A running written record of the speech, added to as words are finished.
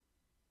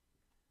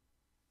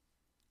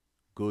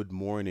Good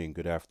morning,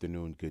 good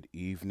afternoon, good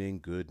evening,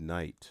 good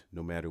night.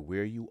 No matter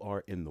where you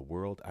are in the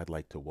world, I'd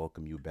like to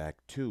welcome you back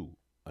to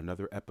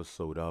another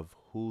episode of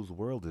Whose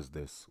World Is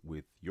This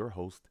with your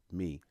host,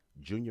 me,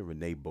 Junior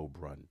Renee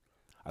Beaubrun.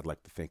 I'd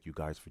like to thank you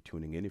guys for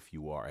tuning in. If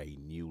you are a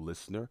new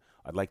listener,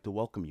 I'd like to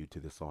welcome you to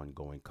this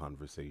ongoing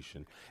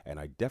conversation. And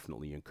I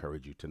definitely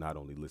encourage you to not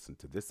only listen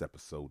to this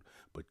episode,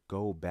 but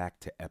go back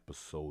to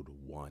episode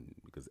one,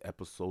 because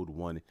episode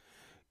one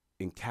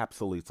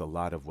encapsulates a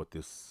lot of what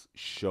this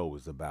show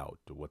is about,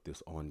 or what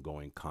this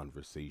ongoing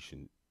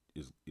conversation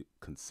is it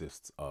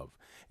consists of.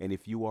 And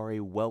if you are a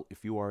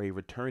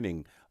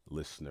returning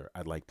listener,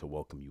 I'd like to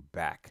welcome you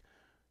back.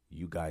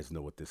 You guys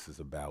know what this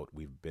is about.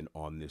 We've been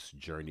on this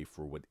journey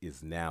for what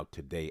is now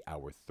today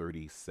our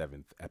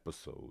 37th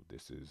episode.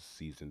 This is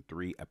season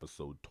 3,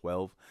 episode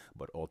 12,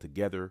 but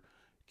altogether,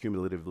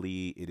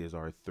 cumulatively, it is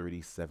our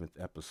 37th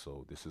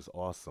episode. This is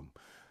awesome.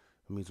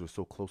 That means we're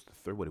so close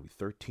to what are we,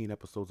 13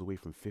 episodes away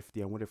from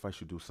 50? I wonder if I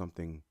should do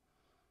something,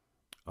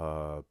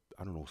 I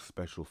don't know,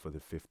 special for the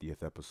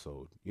 50th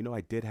episode.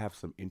 I did have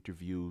some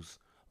interviews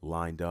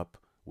lined up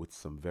with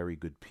some very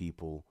good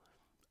people.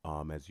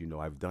 As you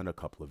know, I've done a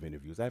couple of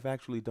interviews. I've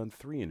actually done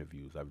 3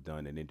 interviews. I've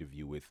done an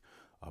interview with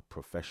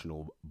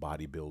professional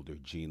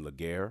bodybuilder Jean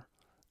Laguerre.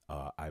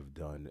 I've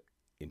done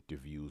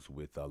interviews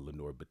with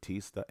Lenore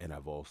Batista, and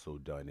I've also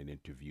done an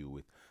interview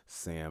with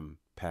Sam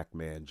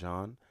Pac-Man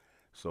John.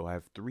 So I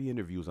have 3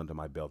 interviews under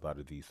my belt out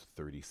of these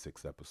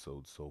 36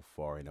 episodes so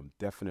far, and I'm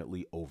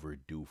definitely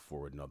overdue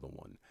for another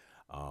one.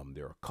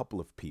 There are a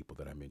couple of people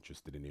that I'm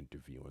interested in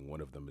interviewing.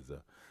 One of them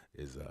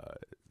is a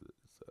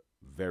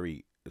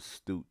very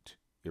astute,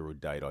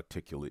 erudite,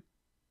 articulate,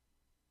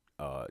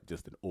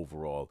 just an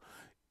overall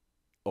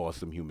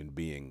awesome human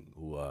being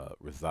who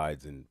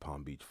resides in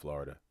Palm Beach,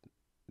 Florida,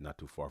 not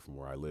too far from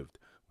where I lived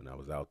when I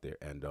was out there,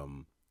 and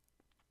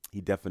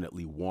he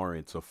definitely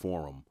warrants a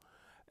forum.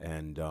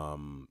 And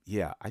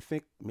yeah, I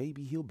think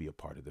maybe he'll be a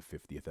part of the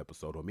 50th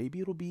episode, or maybe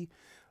it'll be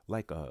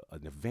like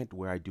an event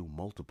where I do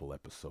multiple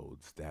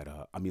episodes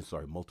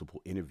sorry,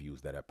 multiple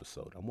interviews that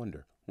episode. I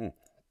wonder.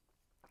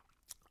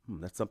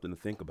 That's something to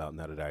think about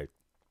now that I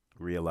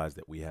realize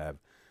that we have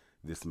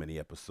this many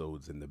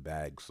episodes in the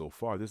bag so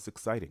far. This is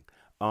exciting.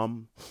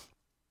 Um,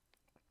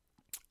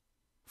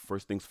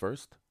 First things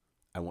first,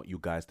 I want you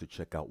guys to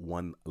check out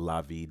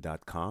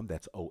onelavi.com.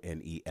 That's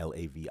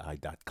ONELAVI.com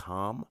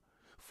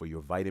for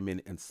your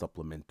vitamin and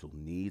supplemental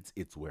needs.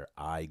 It's where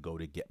I go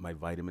to get my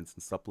vitamins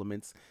and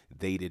supplements.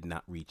 They did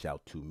not reach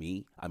out to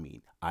me. I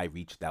mean, I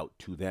reached out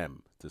to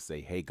them to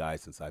say, hey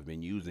guys, since I've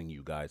been using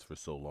you guys for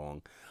so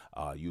long,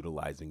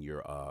 utilizing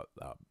your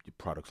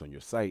products on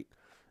your site,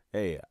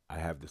 hey, I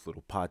have this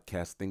little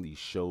podcast thing, these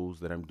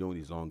shows that I'm doing,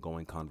 these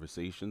ongoing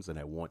conversations, and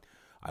I want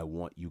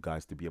you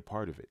guys to be a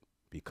part of it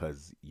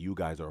because you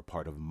guys are a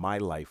part of my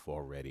life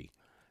already,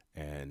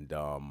 and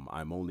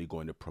I'm only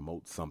going to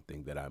promote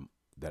something that I've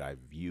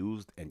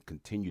used and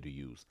continue to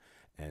use.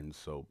 And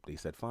so they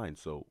said, fine.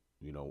 So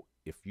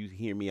if you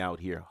hear me out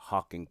here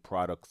hawking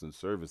products and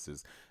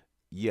services,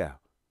 yeah,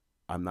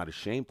 I'm not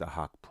ashamed to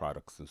hawk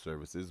products and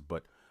services,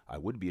 but I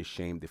would be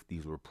ashamed if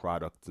these were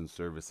products and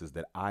services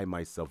that I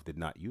myself did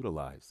not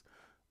utilize.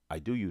 I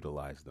do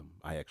utilize them.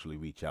 I actually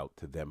reach out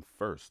to them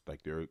first.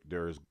 Like there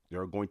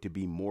are going to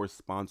be more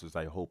sponsors,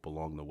 I hope,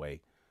 along the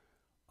way.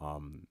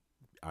 Um,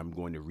 I'm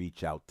going to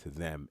reach out to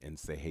them and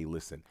say, hey,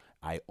 listen,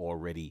 I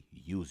already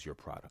use your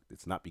product.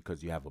 It's not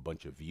because you have a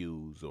bunch of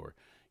views or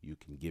you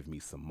can give me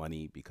some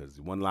money, because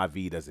One La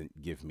Vie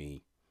doesn't give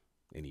me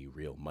any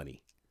real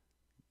money,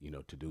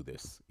 to do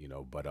this,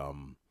 But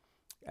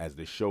as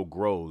the show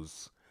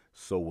grows,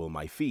 so will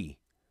my fee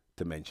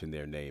to mention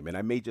their name. And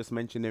I may just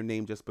mention their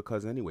name just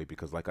because anyway,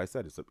 because like I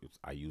said,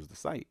 I use the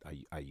site,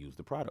 I use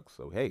the product.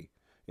 So, hey,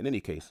 in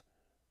any case,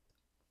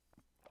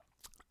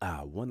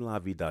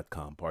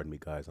 onelavi.com. Pardon me,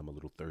 guys, I'm a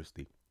little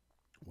thirsty.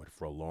 Went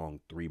for a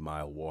long 3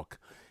 mile walk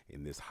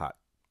in this hot,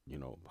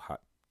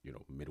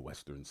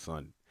 Midwestern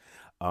sun.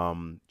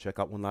 Check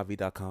out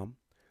onelavi.com.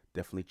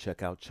 Definitely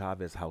check out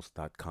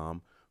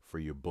chavezhouse.com for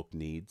your book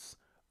needs.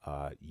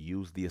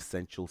 Use the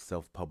Essential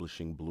Self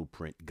Publishing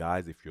Blueprint.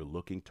 Guys, if you're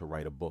looking to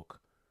write a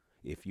book,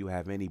 if you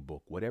have any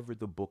book, whatever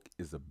the book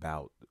is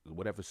about,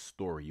 whatever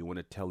story you want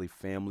to tell, a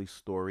family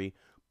story,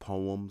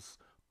 poems,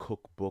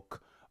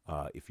 cookbook.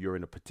 If you're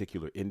in a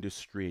particular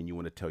industry and you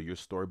want to tell your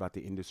story about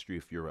the industry,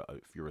 if you're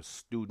a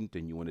student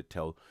and you want to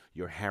tell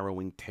your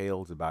harrowing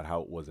tales about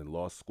how it was in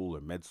law school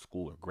or med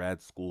school or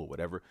grad school or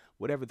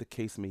whatever the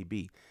case may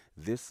be,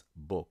 this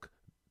book,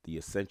 The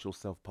Essential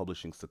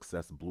Self-Publishing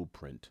Success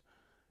Blueprint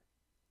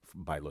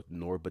by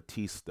Lenore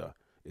Batista,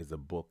 is a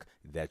book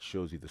that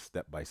shows you the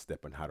step by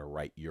step on how to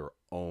write your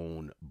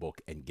own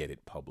book and get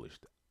it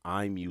published.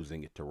 I'm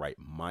using it to write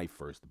my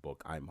first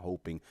book. I'm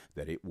hoping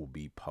that it will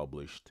be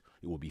published.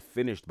 It will be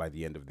finished by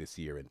the end of this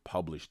year and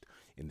published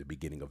in the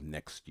beginning of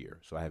next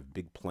year. So I have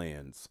big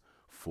plans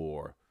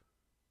for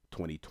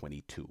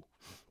 2022.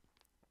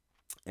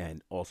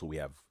 And also we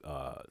have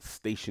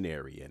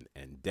stationery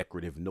and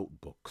decorative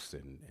notebooks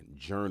and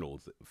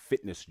journals,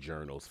 fitness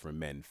journals for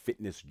men,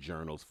 fitness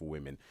journals for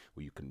women,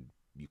 where you can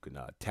you can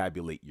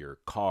tabulate your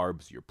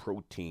carbs, your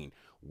protein,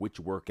 which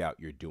workout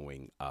you're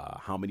doing,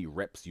 how many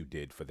reps you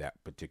did for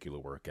that particular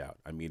workout.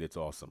 I mean, it's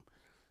awesome,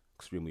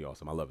 extremely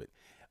awesome. I love it.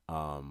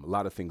 A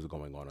lot of things are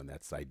going on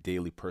that site.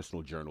 Daily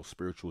personal journals,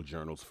 spiritual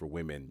journals for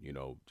women.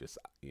 Just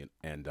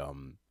and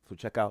so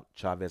check out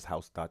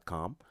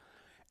ChavezHouse.com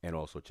and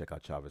also check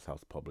out Chavez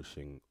House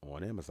Publishing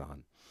on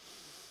Amazon.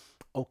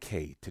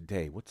 Okay,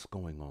 today, what's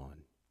going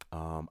on?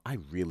 I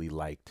really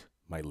liked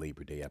my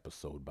Labor Day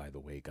episode, by the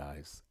way,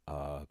 guys.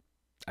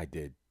 I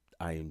did.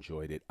 I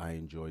enjoyed it. I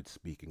enjoyed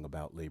speaking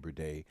about Labor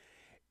Day.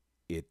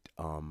 The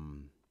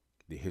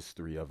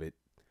history of it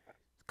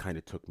kind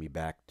of took me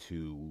back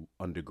to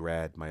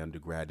my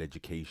undergrad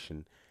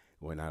education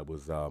when I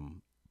was,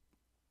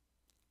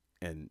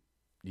 and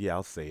yeah,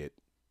 I'll say it,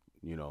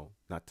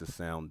 not to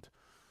sound,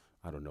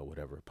 I don't know,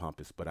 whatever,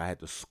 pompous, but I had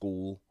to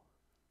school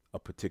a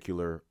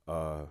particular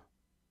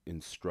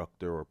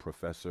instructor or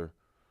professor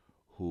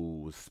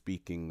who was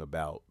speaking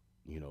about,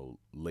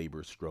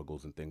 labor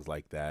struggles and things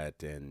like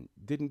that, and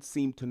didn't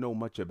seem to know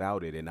much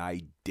about it, and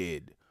I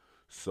did.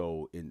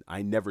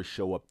 I never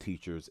show up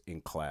teachers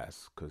in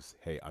class because,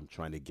 hey, I'm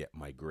trying to get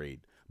my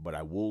grade, but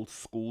I will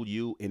school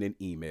you in an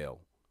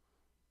email.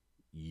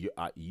 You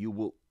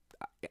will.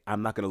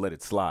 I'm not going to let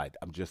it slide.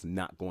 I'm just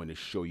not going to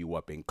show you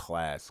up in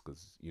class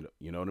because you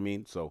know what I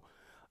mean. So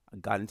I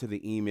got into the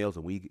emails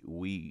and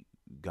we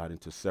got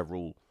into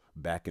several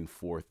back and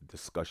forth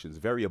discussions,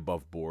 very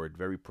above board,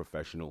 very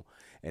professional.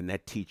 And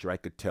that teacher, I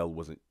could tell,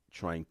 wasn't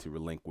trying to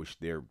relinquish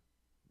their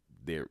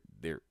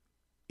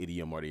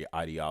idiom or their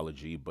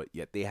ideology, but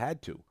yet they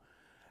had to.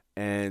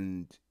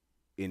 And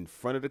in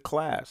front of the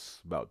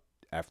class, about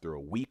after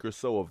a week or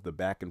so of the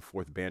back and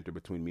forth banter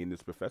between me and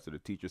this professor, the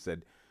teacher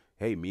said,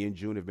 "Hey, me and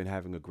June have been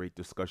having a great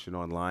discussion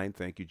online.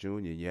 Thank you,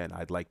 June. And yeah, and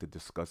I'd like to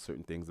discuss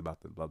certain things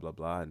about the blah blah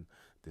blah and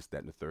this, that,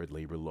 and the third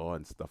labor law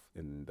and stuff."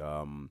 And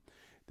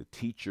the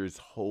teacher's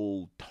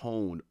whole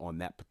tone on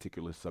that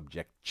particular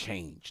subject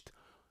changed.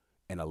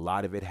 And a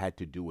lot of it had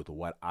to do with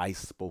what I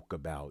spoke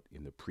about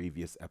in the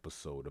previous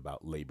episode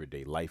about Labor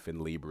Day. Life and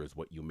Labor is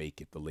What You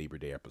Make It, the Labor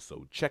Day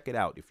episode. Check it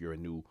out if you're a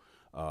new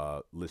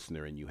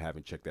listener and you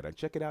haven't checked that out.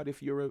 Check it out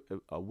if you're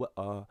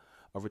a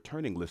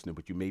returning listener,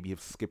 but you maybe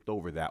have skipped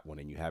over that one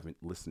and you haven't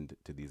listened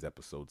to these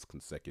episodes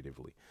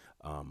consecutively.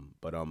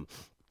 But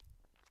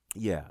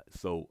yeah,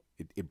 so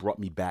it brought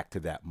me back to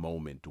that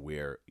moment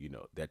where,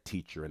 that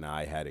teacher and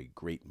I had a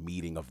great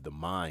meeting of the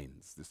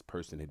minds. This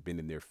person had been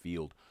in their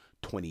field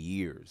 20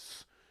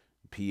 years,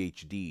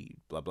 PhD,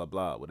 blah, blah,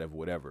 blah, whatever,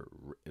 whatever,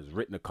 has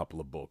written a couple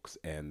of books,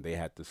 and they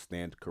had to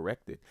stand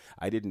corrected.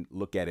 I didn't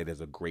look at it as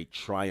a great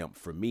triumph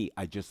for me.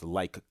 I just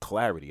like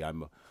clarity.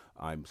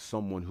 I'm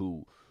someone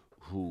who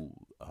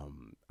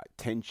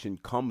tension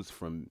comes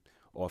from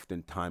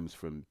oftentimes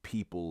from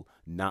people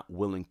not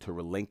willing to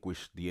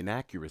relinquish the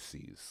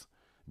inaccuracies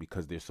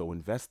because they're so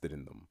invested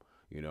in them,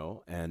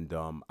 and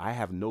I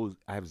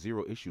have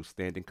zero issue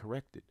standing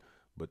corrected,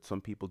 but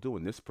some people do.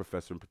 And this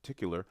professor in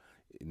particular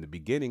in the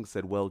beginning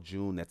said, "Well,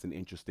 June, that's an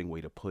interesting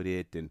way to put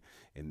it," and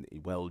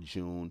well,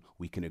 June,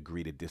 we can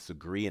agree to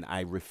disagree. And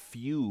I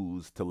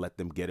refuse to let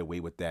them get away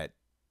with that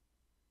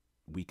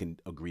 "we can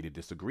agree to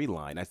disagree"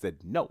 line. I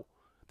said, "No,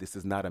 this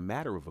is not a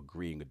matter of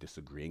agreeing or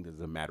disagreeing. This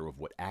is a matter of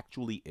what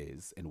actually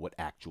is and what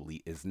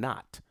actually is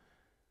not."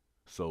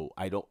 So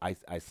I don't.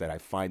 I said I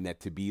find that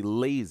to be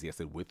lazy. I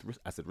said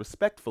I said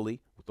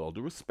respectfully, with all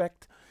due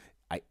respect,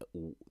 I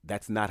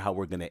that's not how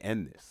we're going to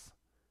end this.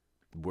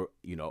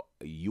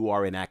 You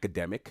are an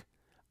academic.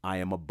 I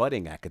am a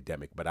budding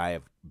academic, but I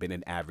have been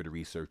an avid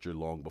researcher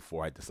long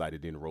before I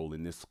decided to enroll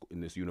in this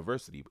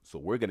university. So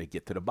we're going to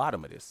get to the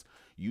bottom of this.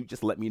 You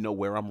just let me know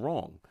where I'm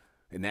wrong,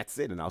 and that's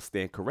it, and I'll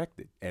stand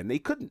corrected. And they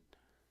couldn't.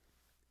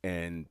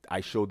 And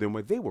I showed them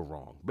where they were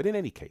wrong. But in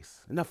any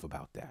case, enough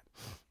about that.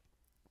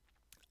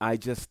 I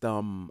just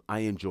I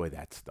enjoy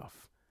that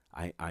stuff.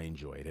 I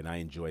enjoy it, and I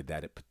enjoyed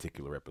that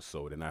particular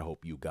episode, and I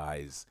hope you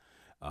guys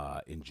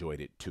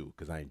enjoyed it too,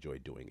 because I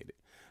enjoyed doing it.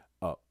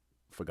 Uh,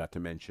 Forgot to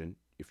mention,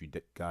 if you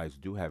guys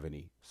do have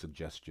any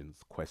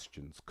suggestions,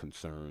 questions,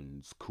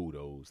 concerns,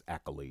 kudos,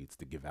 accolades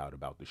to give out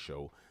about the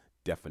show,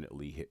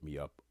 definitely hit me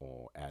up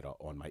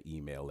on my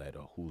email at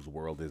whose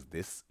world is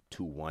this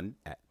 21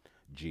 at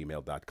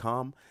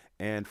gmail.com,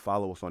 and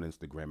follow us on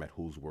Instagram at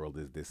whose world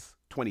is this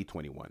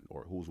 2021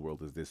 or whose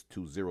world is this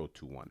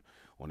 2021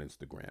 on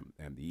Instagram.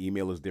 And the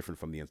email is different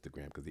from the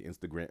Instagram because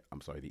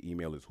the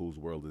email is whose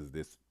world is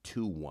this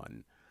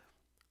 21.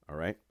 All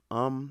right.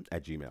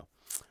 At Gmail.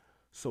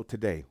 So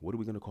today, what are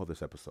we going to call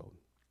this episode?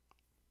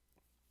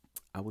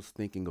 I was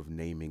thinking of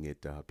naming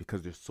it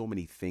because there's so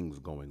many things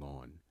going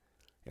on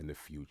in the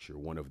future.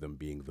 One of them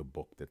being the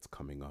book that's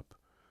coming up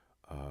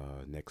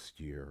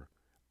next year.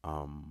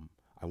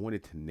 I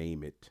wanted to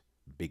name it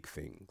Big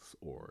Things,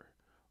 or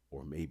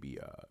maybe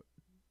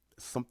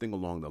something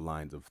along the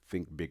lines of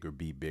think bigger,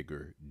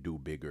 do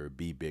bigger,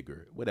 be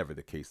bigger, whatever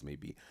the case may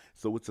be.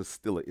 So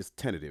it's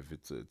tentative.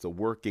 It's a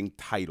working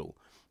title,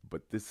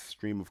 but this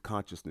stream of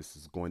consciousness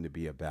is going to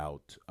be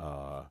about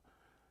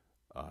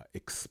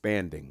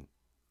expanding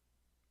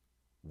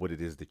what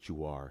it is that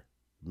you are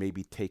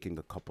maybe taking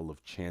a couple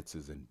of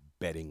chances and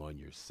betting on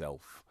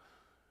yourself.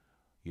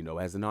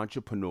 As an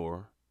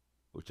entrepreneur,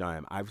 which I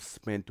am, I've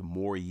spent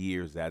more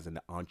years as an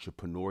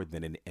entrepreneur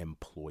than an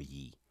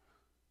employee.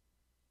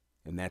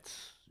 And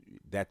that's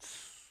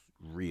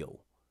real.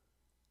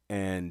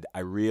 And I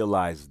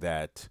realized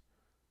that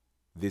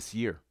this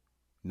year,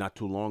 not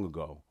too long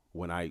ago,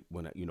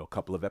 a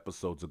couple of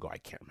episodes ago, I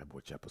can't remember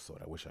which episode.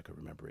 I wish I could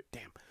remember it.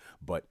 Damn.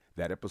 But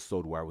that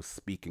episode where I was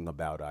speaking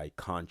about I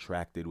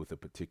contracted with a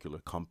particular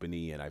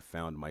company and I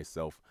found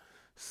myself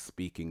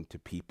speaking to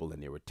people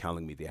and they were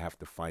telling me they have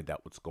to find out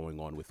what's going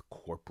on with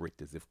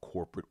corporate, as if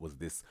corporate was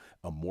this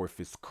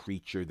amorphous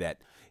creature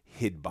that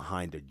hid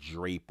behind a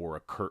drape or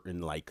a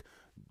curtain like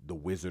the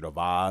Wizard of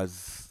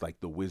Oz, like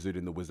the wizard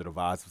in the Wizard of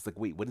Oz. It's like,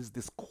 wait, what is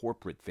this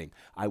corporate thing?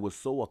 I was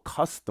so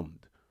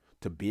accustomed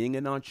to being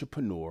an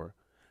entrepreneur,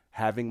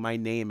 having my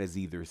name as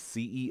either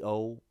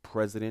CEO,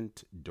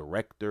 president,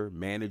 director,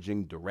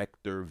 managing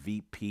director,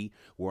 VP,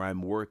 where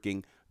I'm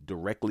working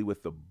directly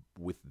with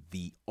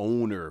the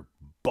owner,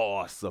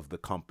 boss of the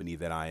company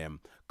that I am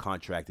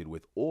contracted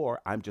with,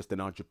 or I'm just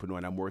an entrepreneur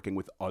and I'm working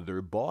with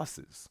other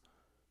bosses.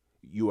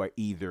 You are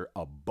either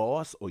a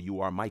boss or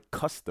you are my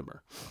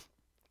customer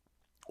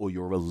or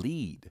you're a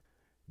lead.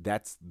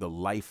 That's the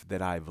life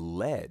that I've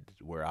led,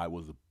 where I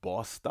was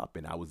bossed up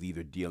and I was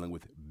either dealing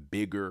with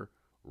bigger,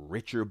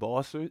 richer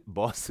bosses,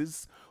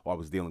 or I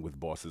was dealing with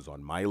bosses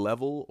on my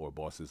level or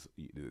bosses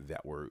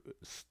that were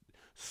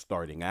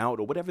starting out,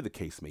 or whatever the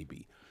case may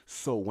be.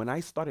 So when I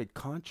started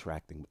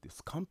contracting with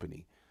this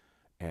company,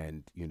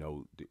 and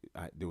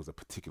there was a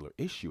particular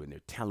issue, and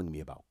they're telling me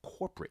about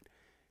corporate,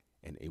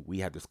 and we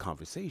had this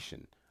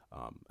conversation.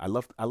 I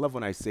love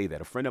when I say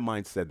that. A friend of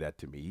mine said that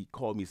to me. He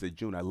called me, said,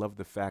 June, I love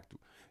the fact.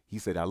 He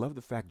said, I love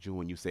the fact, June,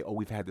 when you say, oh,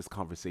 we've had this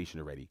conversation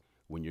already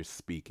when you're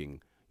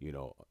speaking,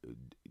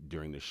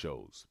 during the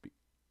shows,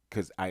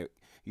 because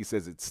he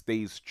says it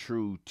stays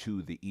true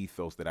to the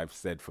ethos that I've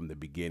said from the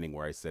beginning,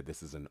 where I said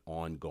this is an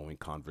ongoing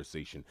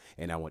conversation,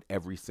 and I want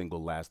every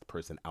single last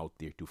person out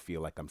there to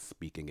feel like I'm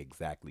speaking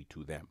exactly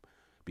to them,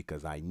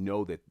 because I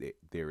know that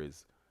there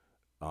is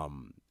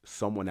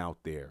someone out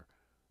there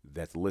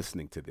that's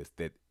listening to this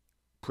that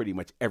pretty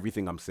much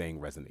everything I'm saying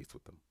resonates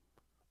with them.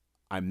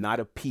 I'm not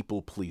a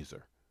people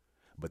pleaser,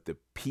 but the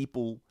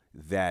people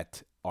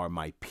that are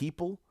my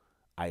people,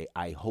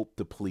 I hope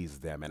to please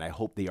them and I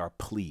hope they are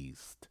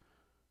pleased.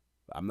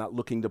 I'm not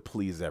looking to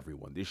please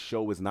everyone. This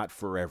show is not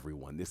for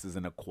everyone. This is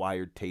an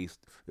acquired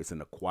taste. It's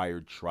an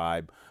acquired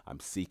tribe.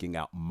 I'm seeking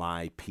out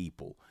my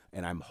people,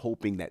 and I'm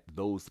hoping that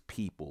those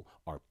people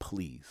are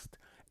pleased.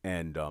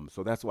 And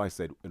so that's why I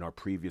said in our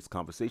previous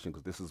conversation,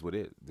 because this is what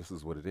it is. This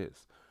is what it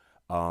is.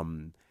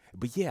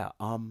 But yeah,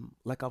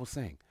 like I was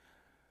saying,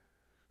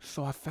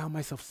 so I found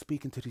myself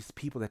speaking to these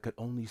people that could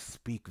only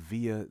speak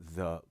via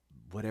the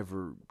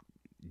whatever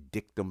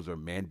dictums or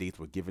mandates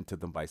were given to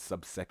them by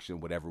subsection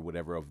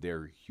whatever of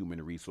their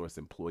human resource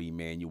employee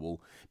manual,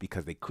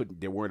 because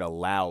they weren't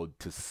allowed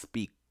to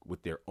speak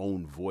with their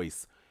own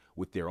voice,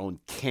 with their own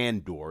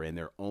candor and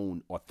their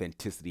own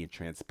authenticity and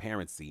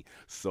transparency.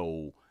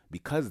 So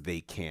because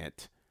they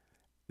can't,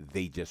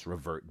 they just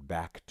revert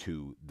back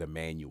to the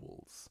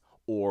manuals.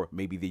 Or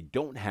maybe they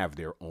don't have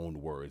their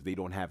own words. They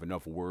don't have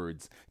enough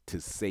words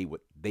to say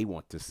what they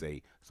want to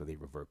say, so they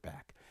revert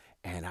back.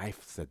 And I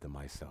said to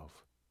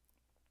myself,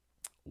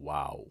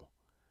 wow,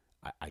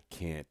 I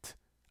can't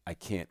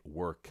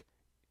work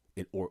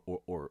in,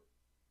 or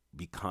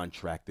be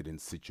contracted in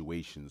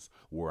situations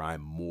where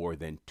I'm more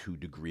than 2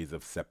 degrees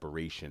of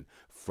separation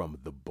from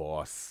the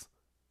boss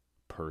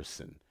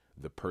person,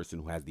 the person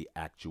who has the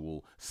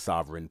actual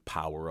sovereign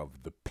power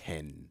of the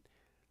pen.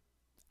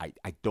 I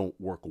don't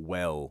work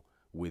well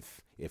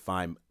with, if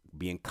I'm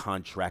being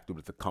contracted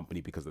with a company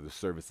because of the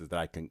services that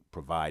I can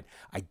provide,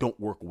 I don't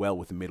work well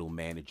with middle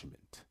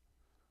management.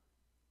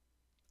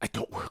 I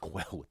don't work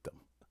well with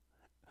them.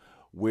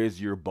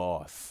 Where's your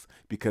boss?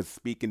 Because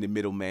speaking to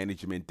middle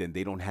management, and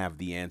they don't have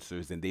the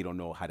answers and they don't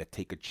know how to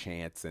take a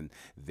chance, and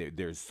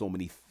there's so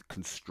many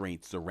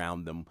constraints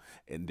around them,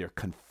 and they're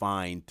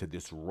confined to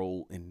this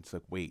role. And it's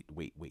like, wait,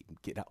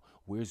 get out.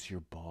 Where's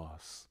your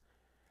boss?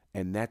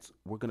 And that's,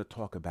 we're going to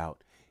talk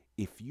about,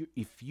 if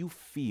you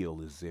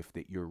feel as if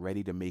that you're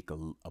ready to make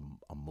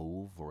a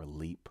move or a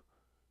leap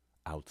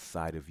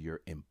outside of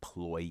your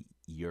employee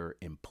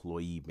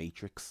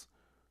matrix.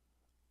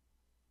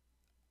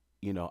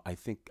 I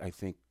think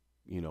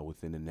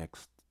within the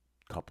next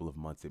couple of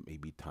months it may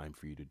be time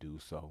for you to do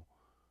so.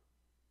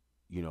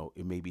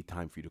 It may be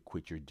time for you to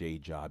quit your day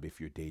job if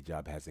your day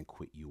job hasn't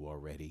quit you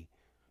already.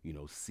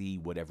 See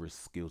whatever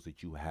skills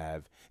that you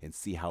have and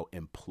see how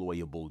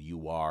employable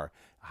you are,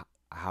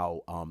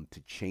 how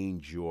to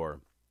change your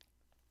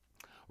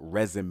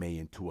resume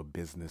into a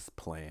business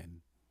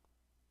plan,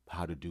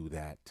 how to do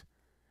that.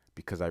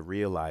 Because I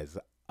realize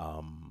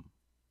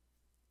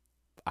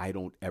I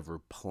don't ever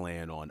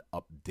plan on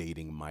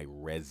updating my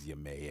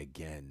resume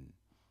again.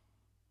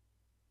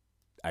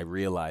 I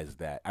realized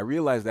that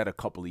a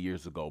couple of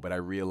years ago, but I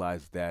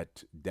realized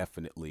that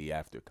definitely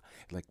after,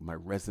 like, my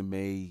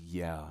resume,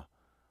 yeah.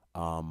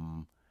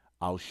 Um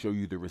I'll show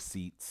you the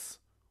receipts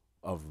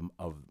of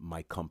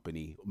my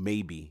company,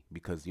 maybe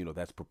because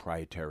that's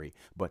proprietary.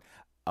 But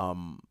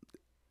um,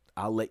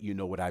 I'll let you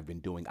know what I've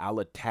been doing. I'll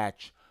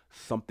attach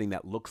something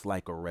that looks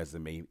like a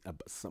resume,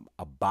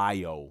 a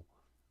bio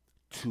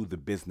to the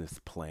business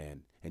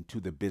plan and to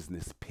the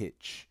business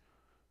pitch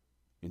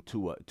and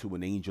to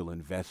an angel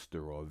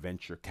investor or a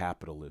venture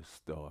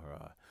capitalist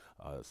or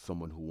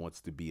someone who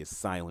wants to be a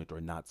silent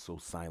or not so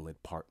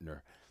silent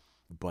partner.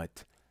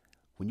 But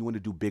when you want to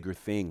do bigger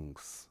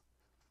things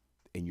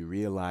and you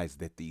realize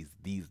that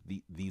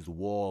these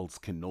walls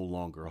can no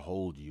longer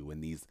hold you,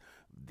 and these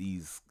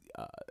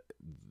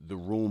the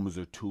rooms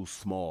are too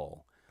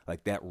small.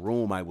 Like that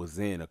room I was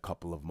in a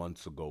couple of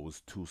months ago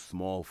was too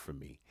small for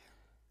me,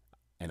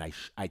 and I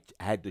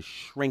had to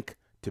shrink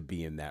to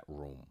be in that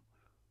room.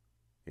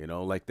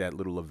 Like that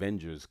little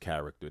Avengers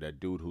character,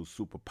 that dude whose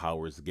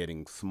superpowers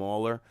getting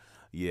smaller.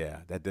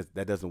 Yeah, that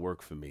doesn't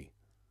work for me.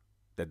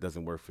 That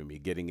doesn't work for me.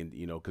 Getting in,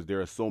 because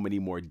there are so many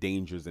more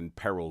dangers and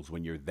perils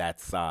when you're that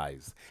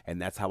size.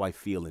 And that's how I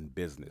feel in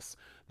business.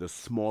 The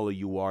smaller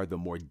you are, the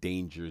more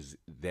dangers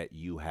that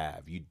you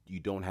have. You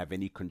don't have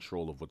any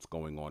control of what's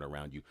going on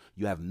around you.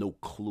 You have no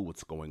clue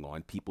what's going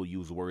on. People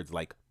use words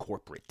like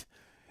corporate,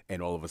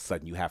 and all of a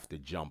sudden you have to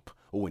jump.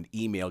 Oh, an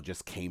email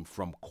just came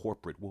from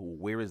corporate. Well,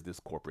 where is this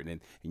corporate?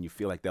 And you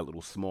feel like that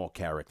little small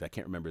character. I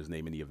can't remember his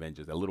name in the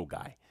Avengers. That little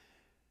guy.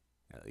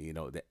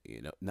 No,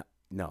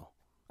 no.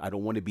 I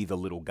don't want to be the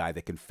little guy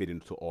that can fit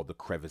into all the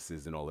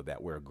crevices and all of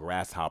that, where a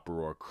grasshopper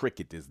or a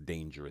cricket is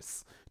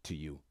dangerous to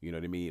you. You know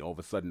what I mean? All of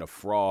a sudden, a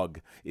frog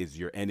is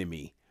your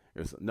enemy.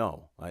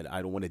 No, I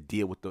don't want to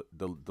deal with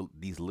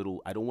these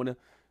little. I don't want to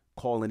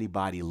call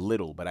anybody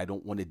little, but I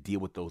don't want to deal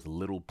with those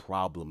little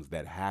problems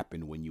that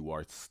happen when you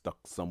are stuck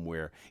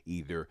somewhere,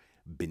 either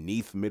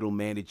beneath middle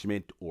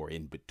management or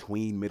in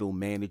between middle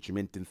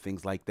management and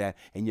things like that,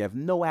 and you have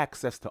no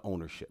access to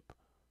ownership.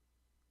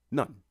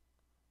 None.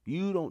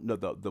 You don't know,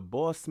 the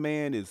boss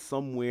man is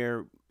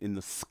somewhere in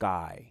the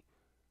sky.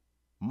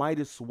 Might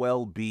as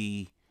well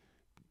be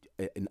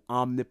an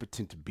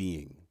omnipotent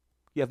being.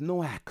 You have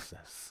no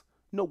access.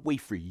 No way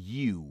for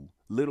you,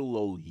 little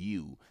old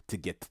you, to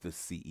get to the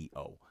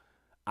CEO.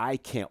 I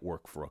can't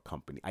work for a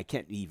company. I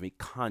can't even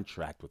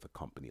contract with a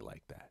company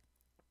like that.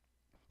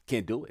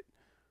 Can't do it.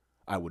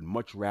 I would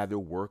much rather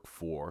work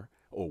for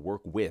or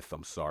work with,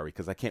 I'm sorry,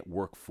 because I can't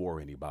work for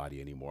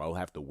anybody anymore. I'll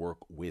have to work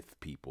with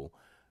people.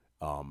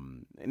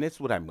 And that's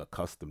what I'm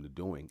accustomed to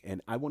doing.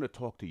 And I want to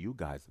talk to you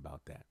guys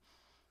about that.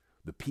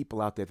 The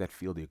people out there that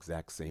feel the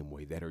exact same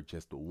way, that are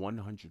just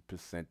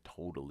 100%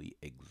 totally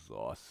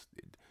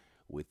exhausted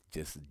with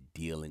just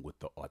dealing with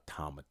the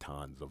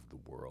automatons of the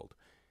world.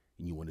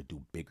 And you want to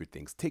do bigger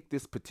things. Take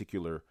this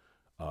particular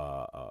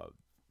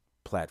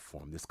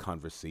platform, this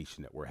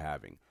conversation that we're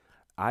having.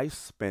 I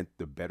spent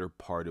the better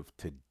part of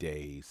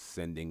today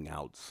sending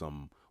out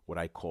some what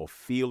I call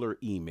feeler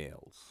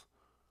emails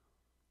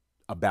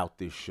about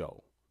this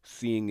show,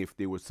 seeing if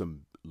there were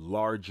some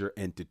larger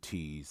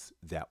entities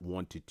that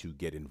wanted to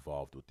get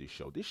involved with this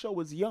show. This show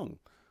is young.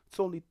 It's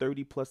only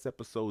 30 plus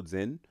episodes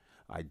in.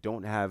 I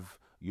don't have,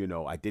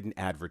 I didn't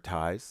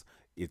advertise.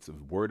 It's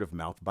word of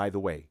mouth. By the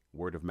way,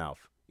 word of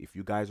mouth. If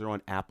you guys are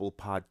on Apple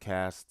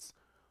Podcasts,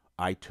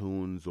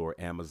 iTunes, or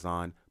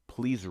Amazon,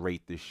 please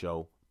rate this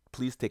show.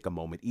 Please take a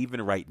moment,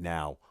 even right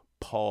now,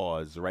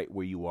 pause right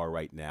where you are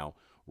right now,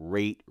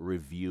 rate,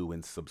 review,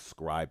 and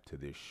subscribe to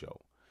this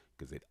show,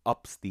 because it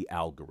ups the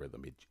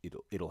algorithm.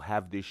 It'll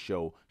have this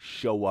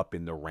show up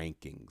in the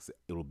rankings.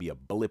 It'll be a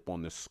blip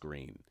on the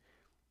screen,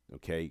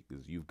 okay?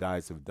 Because you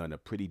guys have done a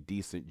pretty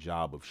decent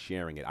job of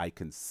sharing it. I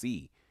can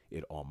see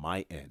it on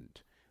my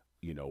end.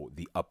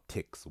 The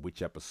upticks,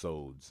 which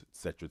episodes,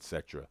 et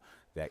cetera,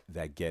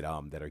 that get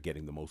that are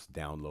getting the most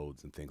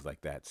downloads and things like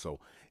that. So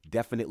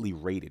definitely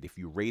rate it. If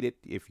you rate it,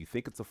 if you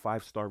think it's a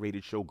 5-star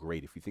rated show,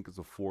 great. If you think it's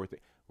a 4,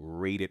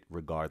 rate it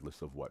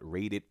regardless of what.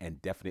 Rate it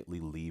and definitely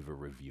leave a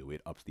review.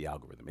 It ups the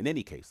algorithm. In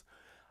any case,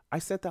 I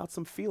sent out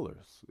some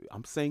feelers.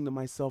 I'm saying to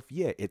myself,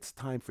 yeah, it's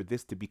time for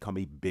this to become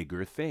a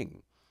bigger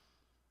thing.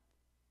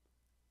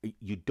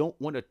 You don't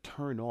want to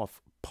turn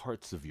off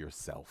parts of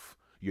yourself.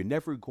 You're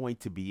never going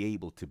to be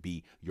able to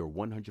be your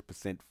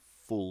 100%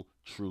 full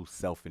true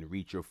self and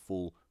reach your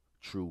full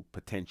true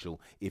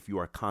potential if you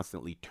are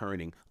constantly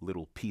turning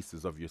little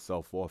pieces of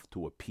yourself off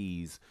to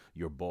appease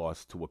your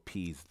boss, to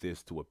appease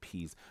this, to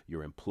appease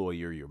your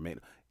employer, your man.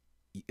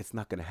 It's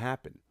not going to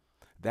happen.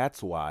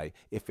 That's why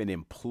if an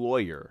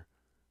employer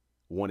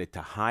wanted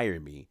to hire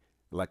me,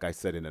 like I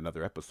said in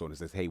another episode, and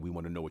says, hey, we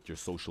want to know what your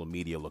social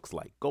media looks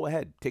like. Go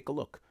ahead, take a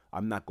look.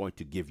 I'm not going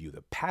to give you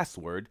the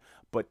password,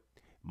 but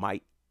my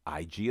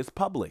IG is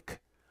public.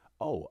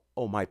 Oh,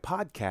 my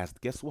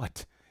podcast, guess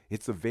what?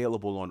 It's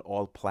available on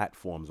all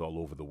platforms all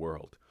over the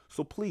world.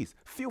 So please,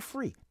 feel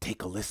free,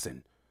 take a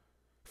listen.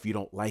 If you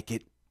don't like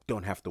it,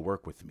 don't have to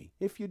work with me.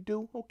 If you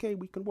do, okay,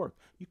 we can work.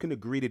 You can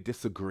agree to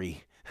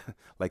disagree.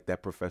 Like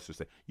that professor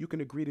said, you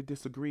can agree to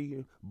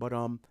disagree, but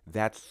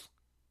that's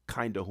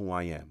kind of who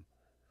I am.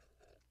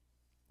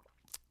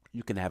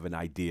 You can have an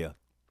idea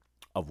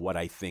of what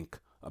I think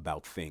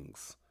about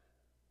things.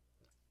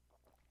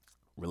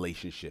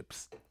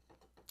 relationships,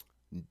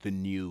 the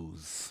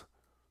news,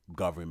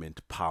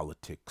 government,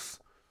 politics,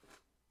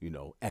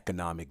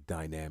 economic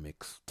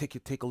dynamics.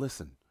 Take a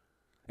listen.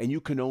 And you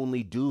can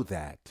only do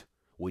that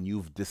when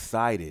you've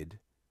decided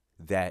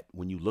that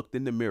when you looked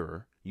in the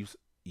mirror,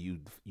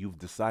 you've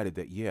decided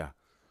that, yeah,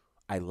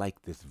 I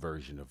like this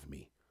version of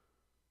me.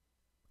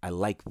 I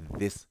like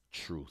this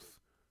truth.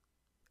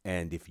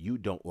 And if you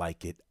don't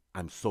like it,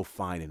 I'm so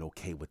fine and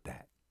okay with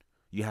that.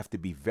 You have to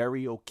be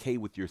very okay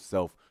with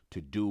yourself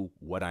to do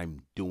what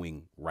I'm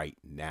doing right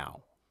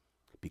now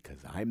because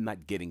I'm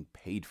not getting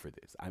paid for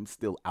this. I'm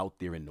still out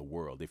there in the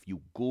world. If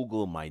you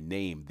Google my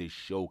name, this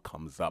show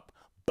comes up.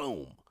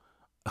 Boom.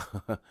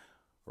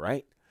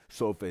 Right?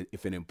 So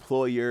if an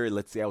employer,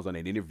 let's say I was on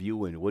an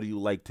interview and what do you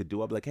like to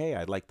do? I'd be like, hey,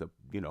 I'd like to,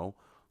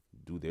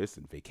 do this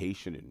and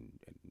vacation and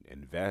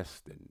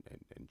invest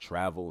and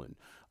travel. And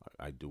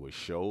I do a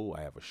show.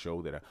 I have a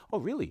show that oh,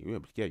 really?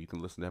 Yeah, you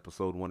can listen to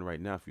episode 1 right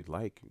now if you'd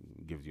like.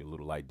 It gives you a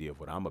little idea of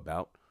what I'm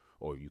about.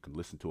 Or you can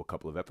listen to a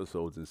couple of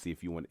episodes and see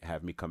if you want to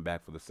have me come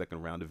back for the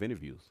second round of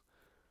interviews,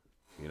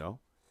 you know?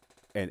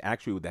 And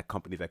actually, with that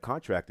company that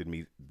contracted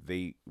me,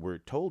 they were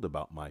told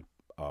about my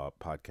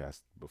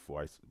podcast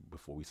before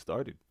we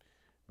started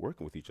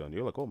working with each other.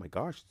 You're like, oh my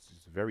gosh,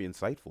 it's very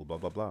insightful, blah,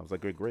 blah, blah. I was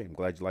like, great, great. I'm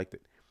glad you liked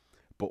it.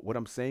 But what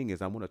I'm saying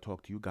is I want to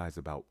talk to you guys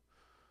about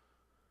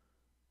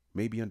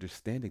maybe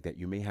understanding that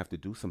you may have to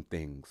do some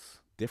things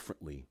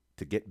differently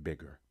to get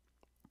bigger.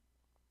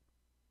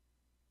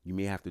 You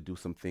may have to do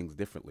some things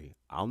differently.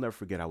 I'll never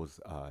forget, I was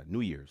New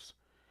Year's.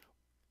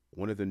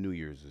 One of the New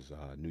Year's is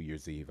New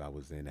Year's Eve. I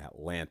was in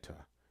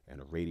Atlanta,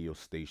 and a radio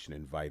station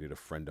invited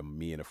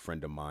me and a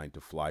friend of mine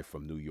to fly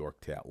from New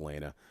York to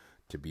Atlanta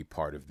to be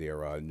part of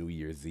their New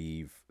Year's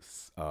Eve,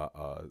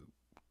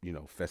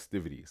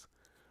 festivities.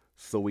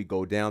 So we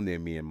go down there,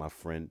 me and my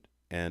friend,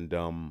 and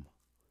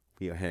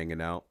we are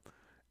hanging out.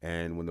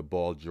 And when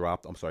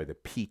the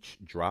peach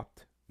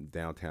dropped in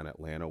downtown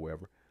Atlanta,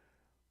 wherever,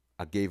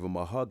 I gave him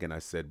a hug and I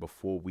said,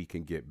 before we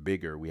can get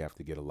bigger, we have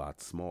to get a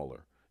lot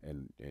smaller.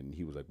 And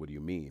he was like, what do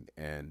you mean?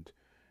 And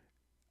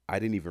I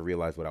didn't even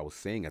realize what I was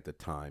saying at the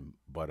time.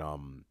 But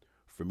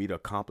for me to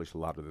accomplish a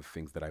lot of the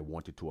things that I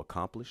wanted to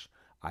accomplish,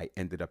 I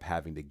ended up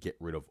having to get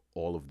rid of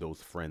all of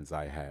those friends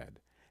I had.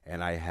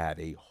 And I had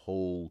a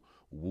whole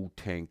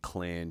Wu-Tang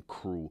Clan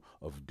crew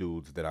of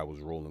dudes that I was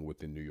rolling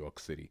with in New York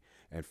City.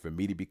 And for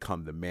me to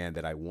become the man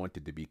that I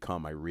wanted to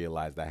become, I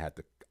realized I had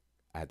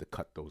to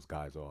cut those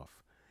guys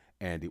off.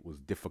 And it was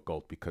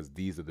difficult because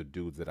these are the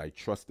dudes that I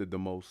trusted the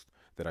most,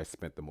 that I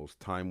spent the most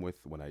time with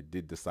when I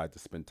did decide to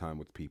spend time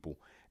with people.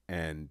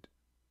 And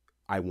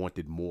I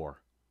wanted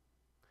more.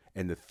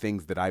 And the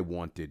things that I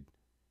wanted,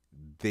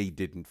 they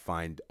didn't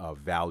find a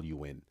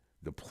value in.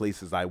 The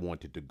places I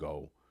wanted to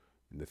go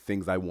and the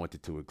things I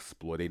wanted to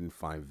explore, they didn't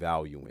find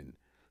value in.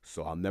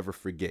 So I'll never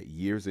forget,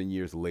 years and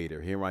years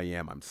later, here I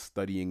am. I'm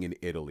studying in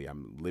Italy.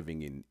 I'm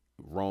living in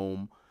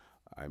Rome.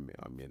 I'm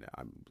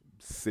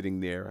sitting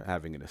there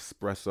having an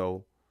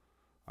espresso.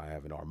 I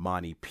have an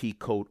Armani pea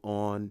coat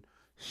on,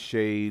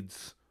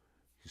 shades,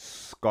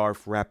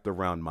 scarf wrapped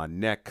around my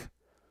neck.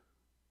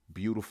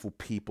 Beautiful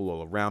people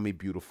all around me,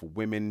 beautiful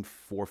women,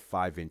 4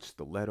 5-inch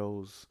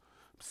stilettos,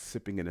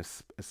 sipping an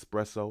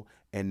espresso,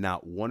 and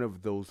not one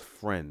of those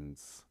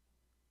friends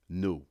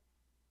knew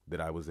that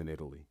I was in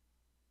Italy,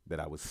 that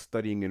I was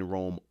studying in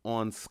Rome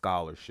on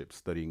scholarship,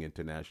 studying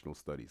international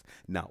studies.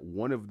 Not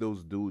one of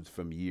those dudes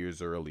from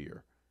years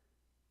earlier,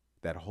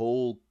 that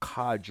whole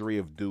cadre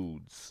of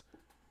dudes,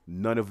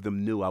 none of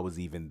them knew I was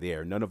even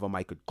there. None of them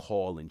I could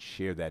call and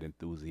share that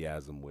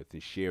enthusiasm with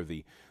and share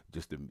the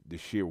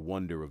sheer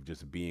wonder of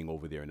just being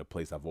over there in a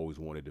place I've always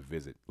wanted to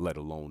visit, let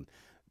alone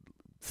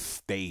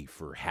stay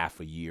for half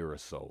a year or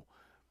so.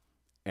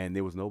 And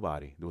there was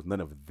nobody. There was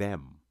none of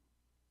them.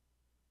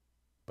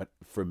 But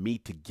for me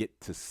to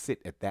get to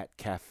sit at that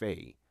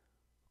cafe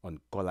on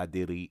Cola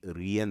di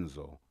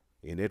Rienzo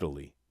in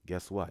Italy,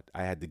 guess what?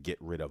 I had to get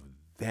rid of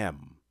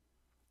them.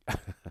 I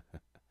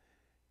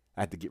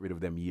had to get rid of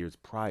them years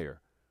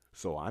prior.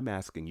 So I'm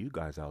asking you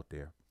guys out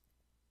there,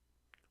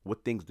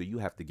 what things do you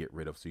have to get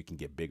rid of so you can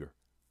get bigger?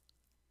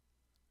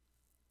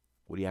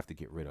 What do you have to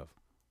get rid of?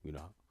 You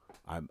know,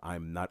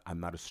 I'm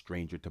not a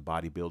stranger to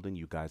bodybuilding.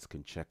 You guys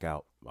can check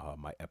out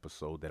my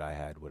episode that I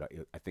had with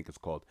I think it's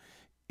called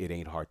 "It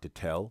Ain't Hard to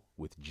Tell"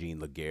 with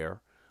Gene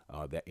Laguerre.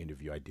 That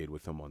interview I did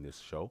with him on this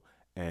show,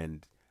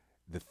 and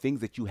the things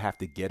that you have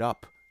to get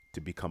up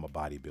to become a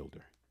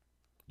bodybuilder.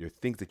 There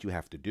are things that you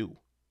have to do.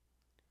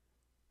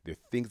 There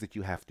are things that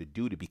you have to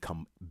do to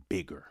become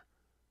bigger,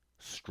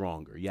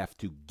 stronger. You have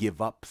to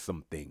give up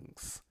some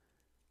things.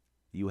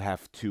 You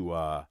have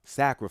to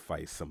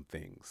sacrifice some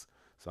things.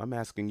 So I'm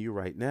asking you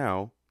right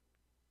now,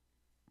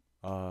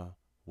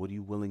 what are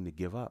you willing to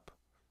give up?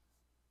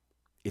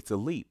 It's a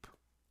leap.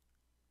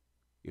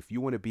 If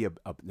you want to be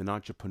an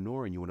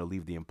entrepreneur and you want to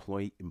leave the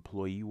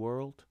employee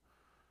world,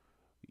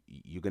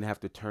 you're going to have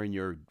to turn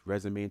your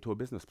resume into a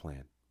business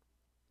plan.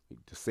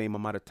 The same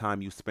amount of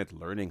time you spent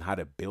learning how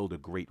to build a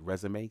great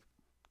resume,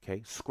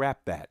 okay,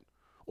 scrap that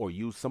or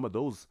use some of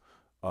those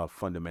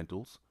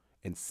fundamentals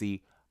and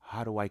see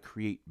How do I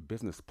create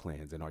business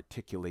plans and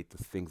articulate the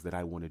things that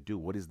I want to do?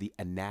 What is the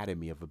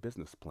anatomy of a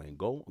business plan?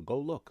 Go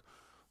look,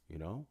 you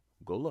know,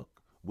 go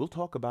look. We'll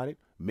talk about it.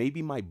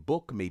 Maybe my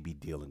book may be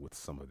dealing with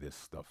some of this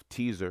stuff.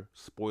 Teaser,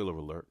 spoiler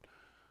alert.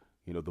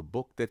 You know, the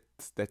book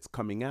that's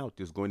coming out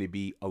is going to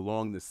be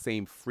along the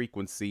same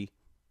frequency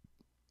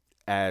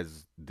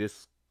as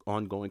this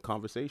ongoing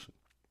conversation.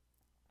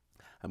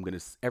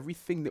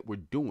 Everything that we're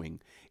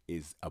doing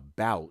is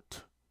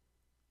about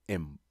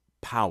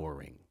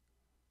empowering,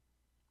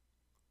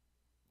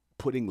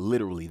 putting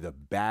literally the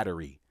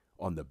battery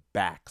on the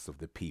backs of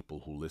the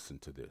people who listen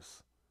to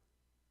this.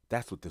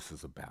 That's what this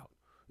is about.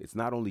 It's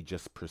not only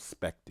just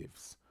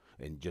perspectives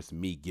and just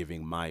me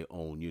giving my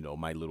own,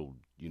 my little,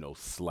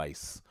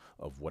 slice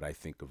of what I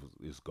think of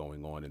is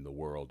going on in the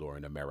world or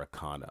in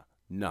Americana.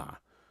 Nah,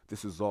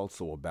 this is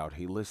also about,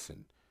 hey,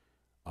 listen,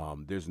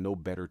 there's no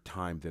better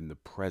time than the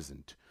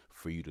present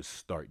for you to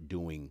start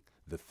doing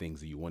the things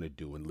that you want to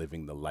do and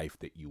living the life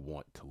that you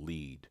want to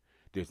lead.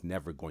 There's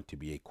never going to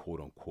be a quote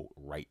unquote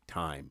right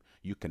time.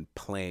 You can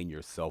plan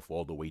yourself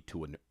all the way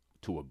to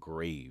a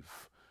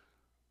grave.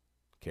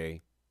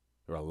 Okay?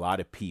 There are a lot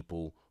of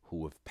people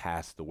who have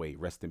passed away.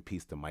 Rest in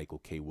peace to Michael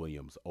K.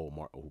 Williams,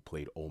 who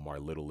played Omar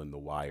Little in The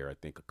Wire. I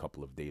think a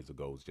couple of days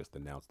ago it was just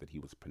announced that he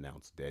was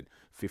pronounced dead,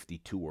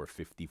 52 or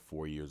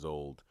 54 years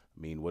old.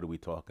 I mean, what are we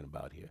talking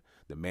about here?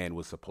 The man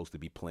was supposed to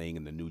be playing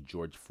in the new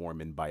George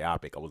Foreman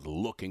biopic. I was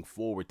looking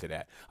forward to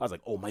that. I was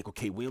like, oh, Michael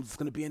K. Williams is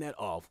going to be in that?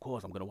 Oh, of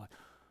course, I'm going to watch.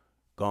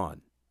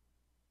 Gone.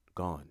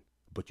 Gone.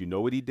 But you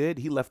know what he did?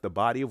 He left a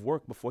body of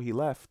work before he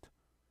left.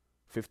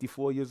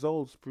 54 years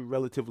old, it's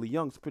relatively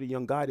young. It's a pretty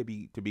young guy to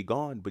be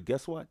gone. But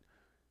guess what?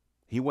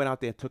 He went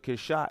out there and took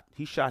his shot.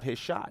 He shot his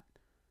shot.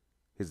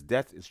 His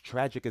death, as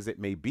tragic as it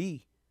may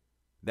be,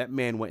 that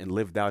man went and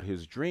lived out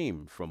his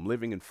dream from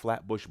living in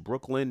Flatbush,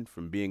 Brooklyn,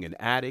 from being an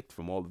addict,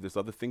 from all of this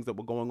other things that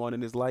were going on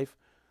in his life,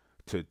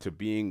 to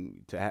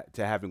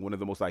having one of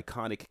the most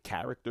iconic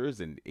characters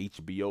in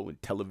HBO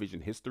and television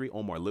history,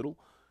 Omar Little,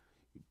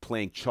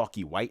 playing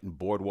Chalky White in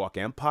Boardwalk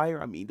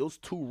Empire. I mean, those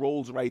two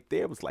roles right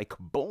there was like,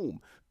 boom.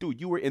 Dude,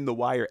 you were in The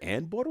Wire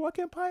and Boardwalk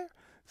Empire?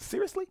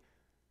 Seriously?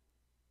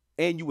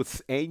 And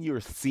you're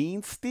a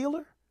scene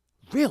stealer?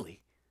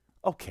 Really?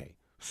 Okay.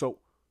 So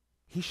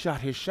he shot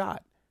his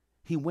shot.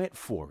 He went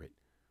for it.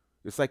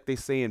 It's like they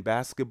say in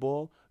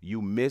basketball, you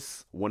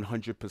miss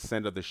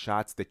 100% of the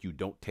shots that you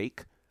don't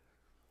take.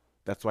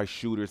 That's why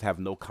shooters have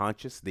no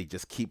conscience. They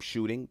just keep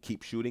shooting,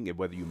 and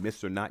whether you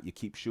miss or not, you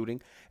keep shooting.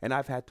 And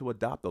I've had to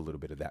adopt a little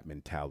bit of that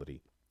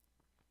mentality.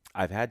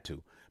 I've had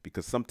to,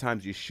 because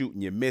sometimes you shoot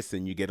and you miss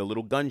and you get a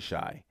little gun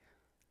shy.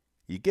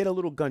 You get a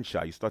little gun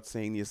shy. You start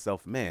saying to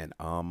yourself, man,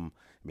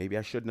 maybe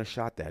I shouldn't have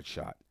shot that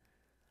shot,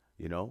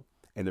 you know?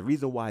 And the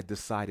reason why I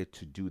decided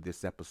to do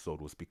this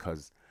episode was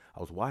because I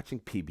was watching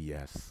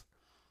PBS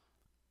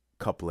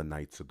a couple of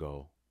nights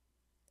ago,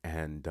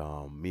 and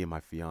me and my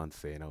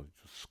fiance, and I was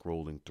just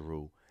scrolling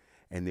through,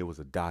 and there was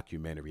a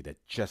documentary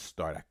that just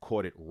started. I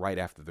caught it right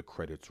after the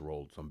credits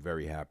rolled, so I'm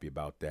very happy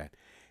about that.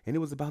 And it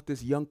was about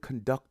this young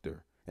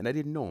conductor, and I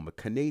didn't know him, a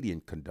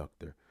Canadian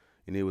conductor,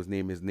 and his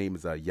name is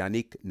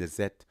Yannick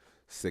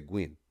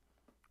Nézet-Séguin,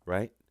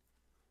 right?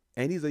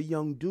 And he's a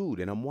young dude,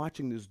 and I'm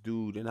watching this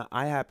dude, and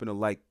I happen to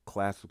like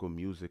classical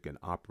music and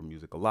opera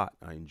music a lot.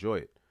 I enjoy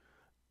it,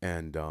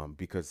 and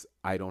because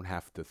I don't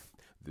have to.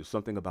 There's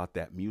something about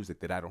that music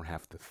that I don't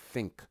have to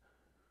think.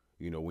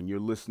 You know, when you're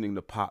listening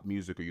to pop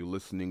music or you're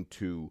listening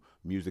to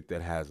music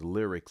that has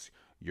lyrics,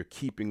 you're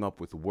keeping up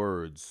with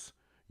words.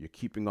 You're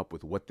keeping up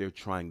with what they're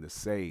trying to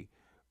say.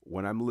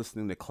 When I'm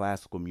listening to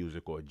classical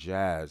music or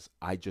jazz,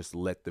 I just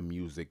let the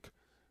music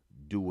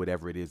do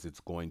whatever it is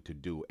it's going to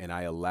do. And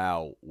I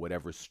allow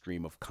whatever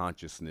stream of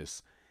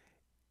consciousness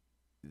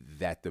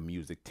that the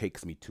music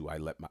takes me to, I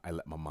let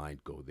my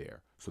mind go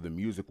there. So the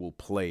music will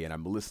play and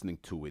I'm listening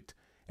to it,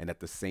 and at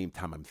the same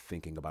time I'm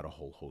thinking about a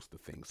whole host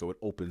of things. So it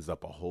opens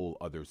up a whole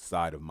other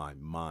side of my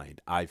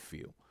mind, I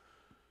feel.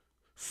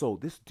 So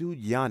this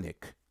dude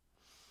Yannick,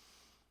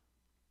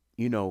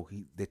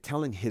 they're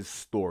telling his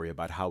story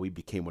about how he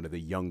became one of the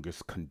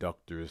youngest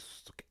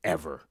conductors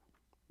ever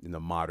in the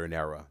modern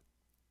era.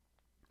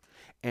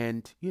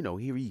 And,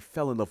 he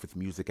fell in love with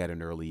music at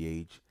an early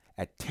age.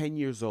 At 10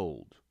 years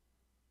old,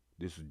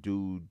 this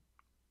dude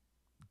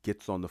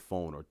gets on the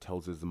phone or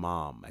tells his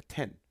mom at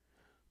 10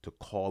 to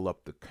call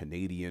up the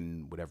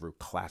Canadian, whatever,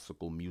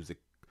 classical music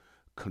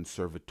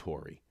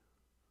conservatory.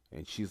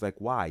 And she's like,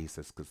 why? He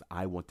says, because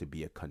I want to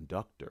be a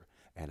conductor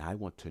and I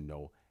want to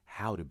know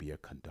how to be a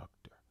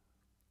conductor.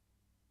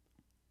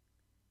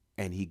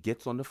 And he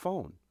gets on the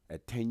phone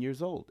at 10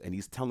 years old and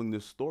he's telling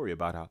this story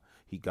about how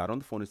he got on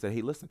the phone and said,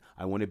 hey, listen,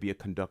 I want to be a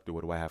conductor.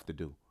 What do I have to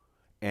do?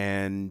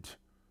 And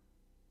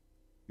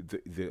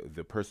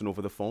the person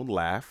over the phone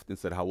laughed and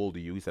said, how old are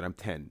you? He said, I'm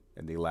 10.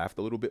 And they laughed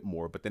a little bit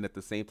more. But then at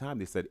the same time,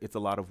 they said, it's a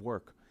lot of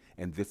work.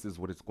 And this is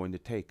what it's going to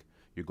take.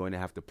 You're going to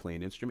have to play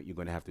an instrument. You're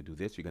going to have to do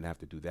this. You're going to have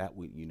to do that.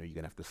 You're going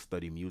to have to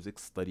study music,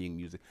 study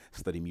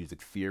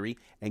music theory,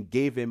 and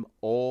gave him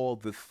all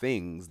the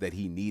things that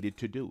he needed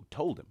to do,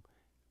 told him.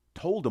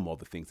 told him all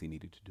the things he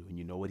needed to do. And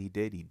you know what he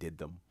did? He did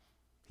them.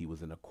 He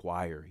was in a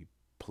choir. He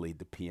played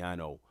the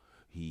piano.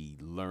 He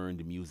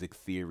learned music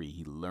theory.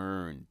 He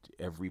learned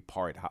every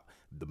part, how,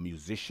 the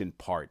musician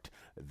part,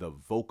 the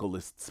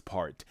vocalist's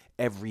part,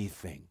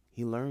 everything.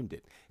 He learned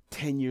it.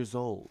 10 years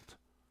old.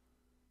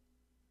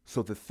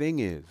 So the thing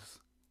is,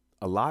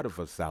 a lot of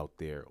us out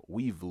there,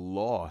 we've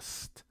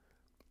lost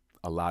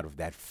a lot of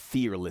that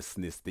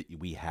fearlessness that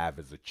we have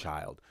as a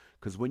child.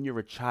 Because when you're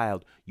a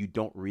child, you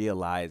don't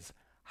realize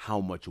how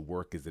much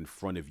work is in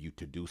front of you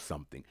to do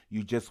something.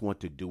 You just want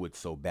to do it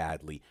so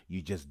badly,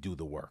 you just do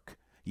the work.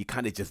 You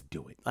kind of just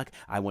do it. Like,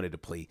 I wanted to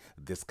play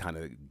this kind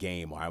of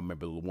game, or I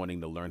remember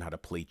wanting to learn how to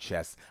play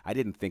chess. I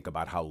didn't think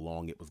about how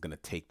long it was going to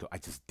take to, I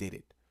just did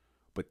it.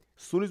 But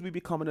as soon as we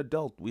become an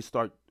adult, we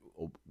start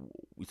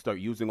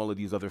using all of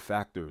these other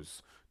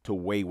factors to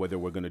weigh whether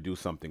we're going to do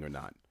something or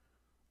not.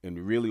 And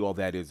really all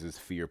that is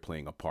fear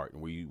playing a part.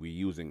 And we're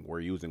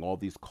using all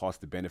these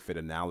cost benefit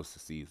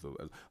analyses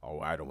of, oh,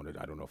 I don't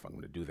know if I'm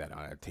going to do that.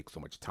 It takes so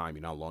much time.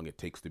 You know how long it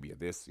takes to be a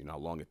this, you know how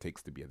long it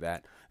takes to be a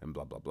that, and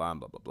blah blah blah and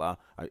blah blah blah.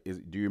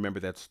 Do you remember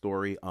that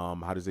story?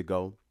 How does it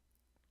go?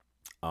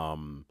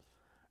 um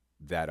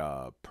that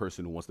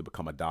person who wants to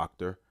become a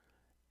doctor,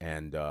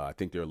 and I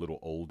think they're a little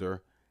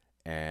older,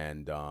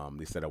 and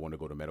they said, I want to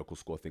go to medical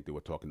school. I think they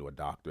were talking to a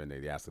doctor, and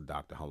they asked the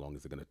doctor, how long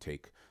is it going to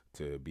take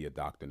to be a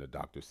doctor? And the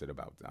doctor said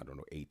about, I don't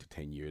know, 8 to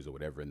 10 years or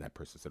whatever. And that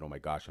person said, oh my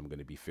gosh, I'm going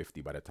to be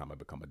 50 by the time I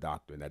become a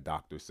doctor. And that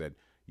doctor said,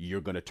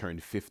 you're going to turn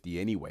 50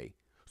 anyway,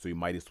 so you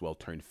might as well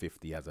turn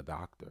 50 as a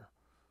doctor.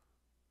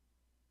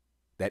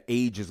 That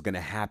age is going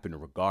to happen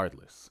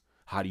regardless.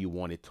 How do you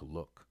want it to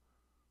look?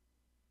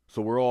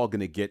 So we're all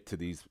going to get to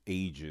these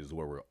ages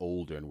where we're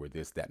older and we're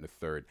this, that, and the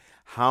third.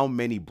 How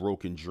many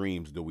broken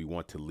dreams do we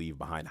want to leave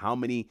behind? How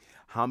many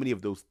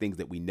of those things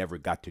that we never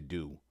got to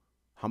do?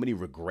 How many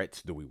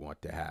regrets do we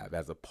want to have,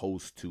 as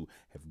opposed to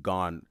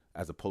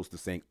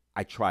saying,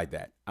 I tried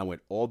that. I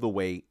went all the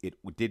way. It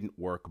didn't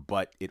work,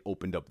 but it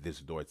opened up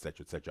this door,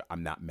 etc., etc.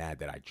 I'm not mad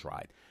that I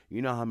tried.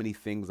 You know how many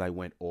things I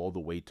went all the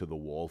way to the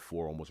wall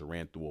for, almost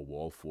ran through a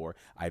wall for?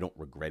 I don't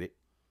regret it.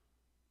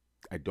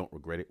 I don't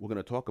regret it. We're going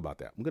to talk about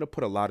that. I'm going to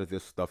put a lot of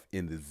this stuff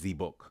in the Z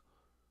book.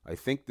 I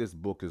think this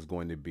book is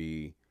going to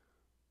be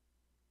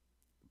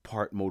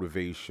part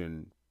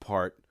motivation,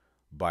 part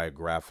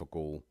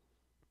biographical,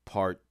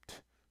 part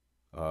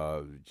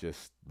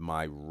just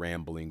my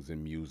ramblings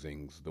and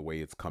musings, the way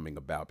it's coming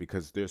about.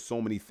 Because there's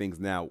so many things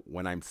now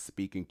when I'm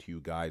speaking to you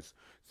guys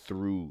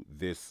through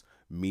this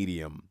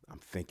medium, I'm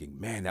thinking,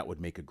 man, that would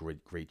make a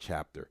great, great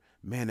chapter.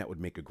 Man, that would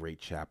make a great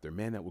chapter.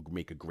 Man, that would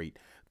make a great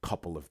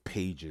couple of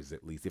pages,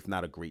 at least, if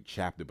not a great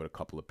chapter, but a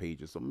couple of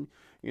pages. So,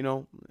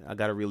 I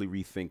got to really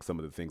rethink some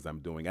of the things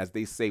I'm doing. As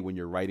they say, when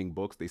you're writing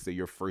books, they say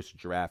your first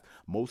draft,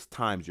 most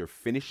times you're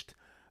finished,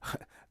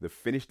 the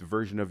finished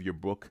version of your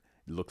book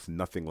looks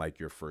nothing like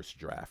your first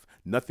draft.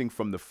 Nothing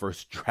from the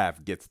first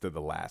draft gets to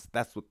the last.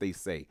 That's what they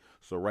say.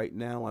 So right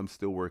now, I'm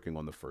still working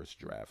on the first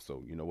draft.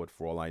 So you know what?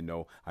 For all I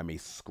know, I may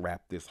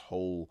scrap this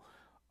whole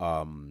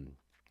um,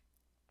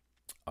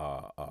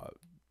 uh, uh,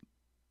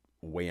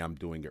 way I'm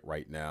doing it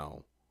right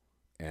now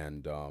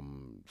and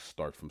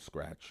start from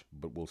scratch.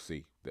 But we'll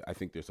see. I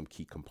think there's some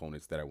key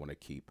components that I want to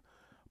keep.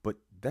 But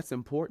that's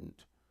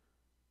important.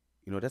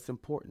 That's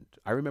important.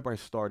 I remember I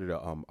started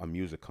a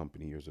music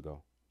company years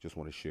ago. Just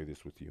want to share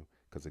this with you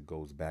because it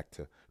goes back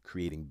to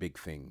creating big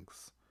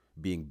things,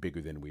 being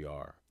bigger than we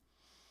are.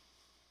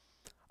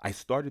 I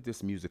started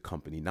this music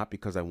company not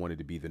because I wanted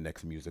to be the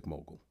next music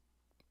mogul.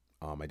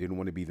 I didn't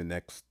want to be the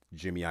next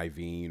Jimmy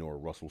Iovine or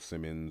Russell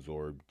Simmons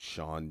or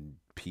Sean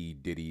P.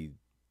 Diddy,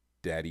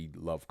 Daddy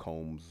Love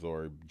Combs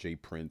or Jay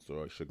Prince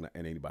or Suge Knight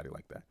and anybody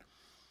like that.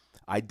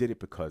 I did it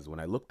because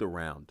when I looked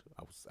around,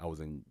 I was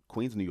in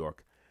Queens, New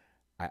York.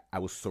 I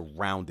was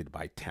surrounded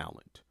by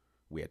talent.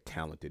 We had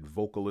talented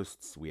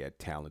vocalists, we had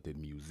talented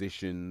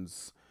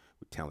musicians,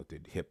 we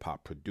talented hip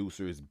hop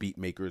producers, beat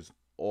makers,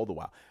 all the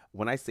while.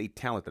 When I say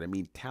talented, I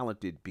mean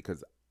talented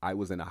because I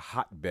was in a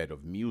hotbed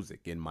of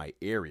music in my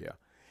area,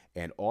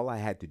 and all I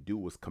had to do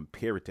was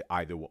compare it to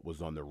either what was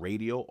on the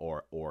radio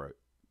or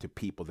to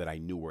people that I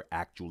knew were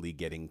actually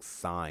getting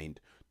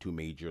signed to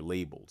major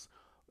labels.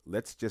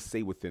 Let's just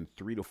say within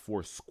 3 to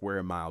 4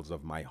 square miles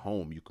of my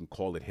home, you can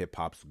call it hip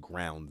hop's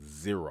ground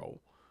zero.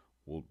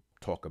 We'll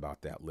talk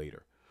about that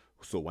later.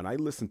 So when I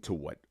listened to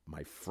what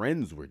my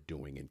friends were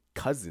doing and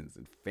cousins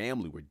and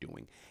family were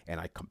doing, and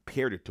I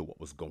compared it to what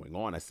was going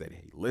on, I said,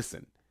 hey,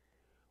 listen,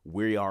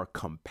 we are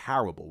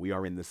comparable. We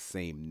are in the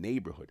same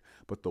neighborhood.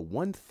 But the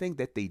one thing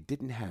that they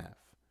didn't have,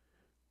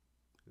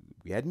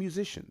 we had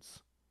musicians,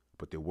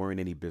 but there weren't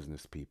any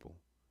business people.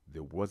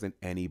 There wasn't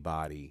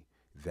anybody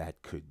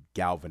that could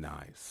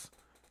galvanize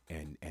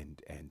and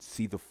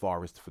see the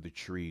forest for the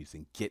trees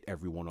and get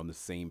everyone on the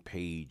same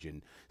page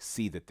and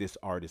see that this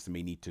artist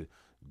may need to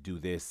do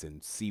this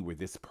and see where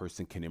this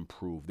person can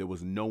improve. There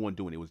was no one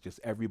doing it. It was just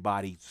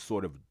everybody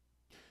sort of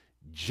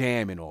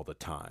jamming all the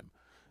time,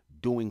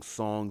 doing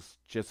songs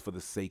just for the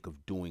sake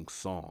of doing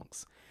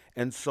songs.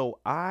 And so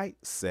I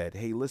said,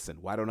 hey, listen,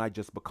 why don't I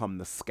just become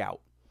the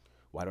scout?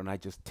 Why don't I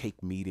just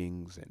take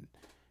meetings and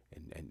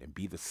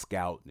be the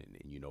scout? And,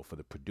 for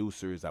the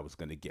producers, I was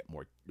going to get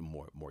more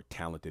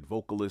talented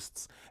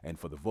vocalists. And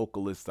for the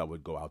vocalists, I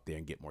would go out there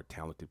and get more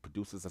talented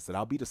producers. I said,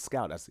 I'll be the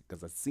scout. I said,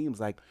 because it seems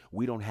like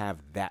we don't have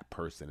that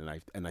person.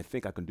 And I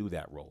think I can do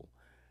that role.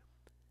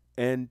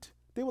 And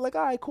they were like,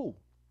 all right, cool.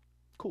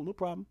 Cool, no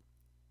problem.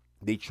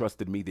 They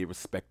trusted me. They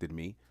respected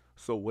me.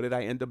 So what did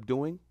I end up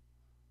doing?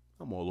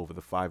 I'm all over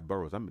the five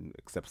boroughs.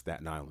 Except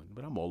Staten Island,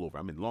 but I'm all over.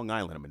 I'm in Long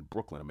Island. I'm in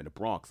Brooklyn. I'm in the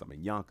Bronx. I'm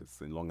in Yonkers.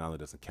 And Long Island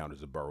doesn't count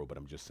as a borough, but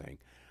I'm just saying.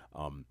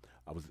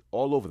 I was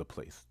all over the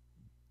place.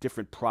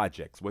 Different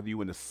projects, whether you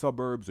were in the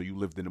suburbs or you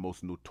lived in the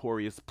most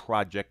notorious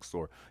projects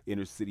or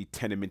inner city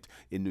tenement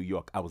in New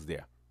York, I was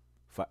there.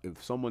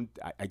 If someone,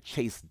 I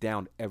chased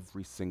down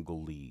every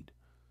single lead.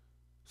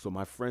 So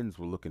my friends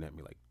were looking at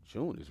me like,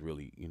 June is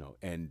really,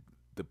 and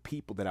the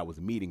people that I was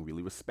meeting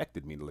really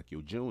respected me. They're like,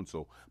 yo, June.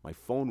 So my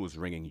phone was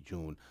ringing,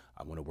 June,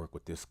 I want to work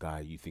with this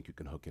guy. You think you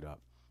can hook it up?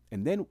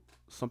 And then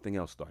something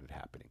else started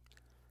happening.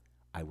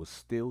 I was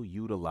still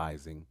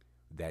utilizing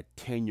that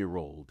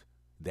 10-year-old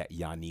that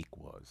Yannick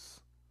was.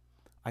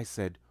 I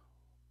said,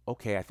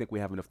 okay, I think we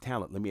have enough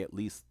talent. Let me at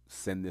least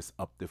send this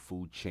up the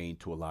food chain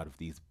to a lot of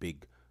these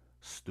big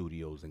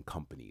studios and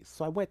companies.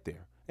 So I went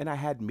there and I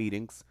had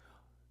meetings,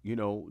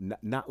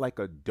 not like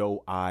a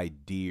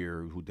doe-eyed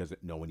deer who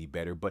doesn't know any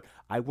better, but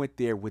I went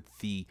there with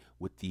the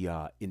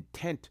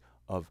intent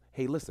of,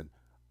 hey, listen,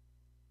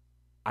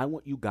 I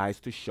want you guys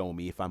to show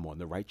me if I'm on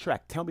the right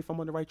track. Tell me if I'm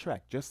on the right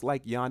track. Just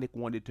like Yannick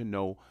wanted to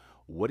know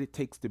what it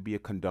takes to be a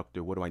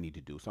conductor. What do I need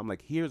to do? So I'm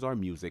like, here's our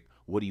music.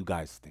 What do you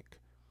guys think?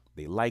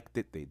 They liked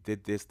it. They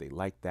did this. They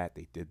liked that.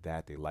 They did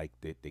that. They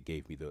liked it. They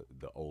gave me the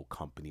old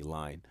company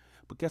line.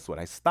 But guess what?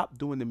 I stopped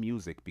doing the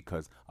music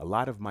because a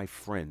lot of my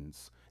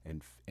friends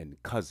and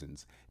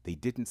cousins, they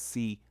didn't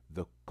see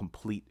the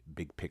complete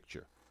big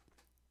picture.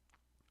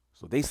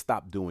 So they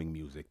stopped doing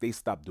music. They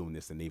stopped doing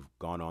this, and they've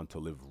gone on to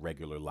live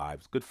regular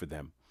lives. Good for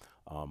them.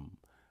 Um,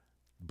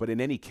 but in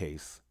any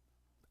case,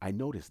 I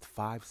noticed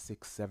 5,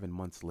 6, 7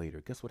 months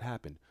later, guess what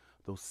happened?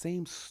 Those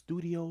same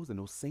studios and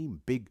those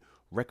same big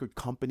record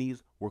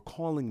companies were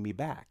calling me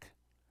back.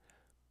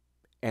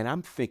 And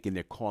I'm thinking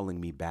they're calling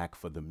me back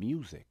for the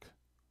music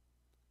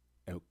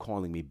and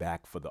calling me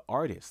back for the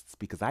artists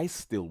because I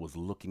still was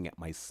looking at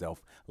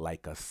myself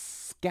like a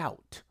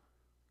scout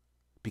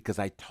because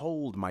I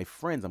told my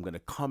friends I'm going to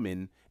come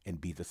in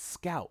and be the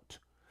scout.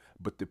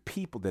 But the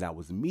people that I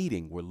was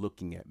meeting were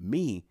looking at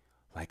me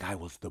like I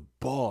was the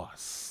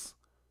boss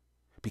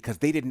because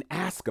they didn't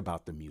ask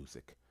about the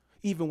music.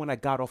 Even when I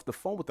got off the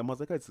phone with them, I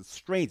was like, it's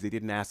strange. They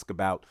didn't ask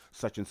about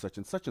such and such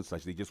and such and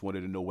such. They just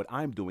wanted to know what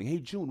I'm doing. Hey,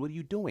 June, what are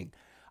you doing?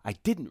 I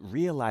didn't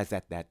realize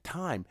at that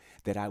time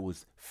that I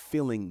was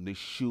filling the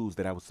shoes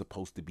that I was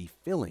supposed to be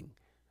filling.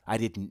 I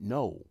didn't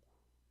know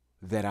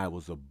that I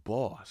was a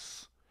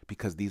boss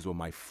because these were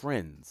my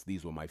friends.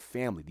 These were my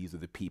family. These are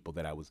the people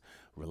that I was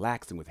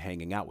relaxing with,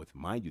 hanging out with.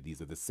 Mind you,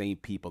 these are the same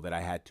people that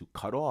I had to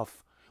cut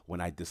off when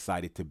I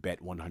decided to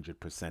bet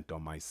 100%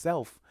 on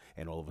myself.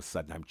 And all of a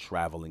sudden, I'm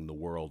traveling the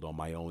world on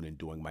my own and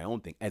doing my own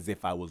thing as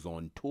if I was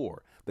on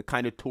tour. The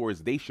kind of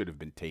tours they should have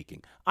been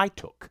taking, I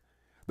took.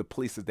 The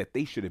places that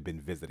they should have been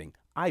visiting,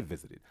 I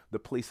visited. The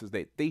places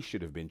that they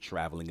should have been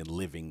traveling and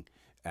living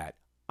at,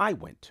 I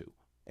went to.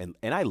 And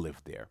I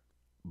lived there.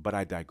 But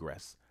I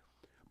digress.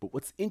 But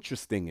what's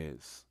interesting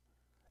is,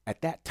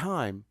 at that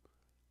time,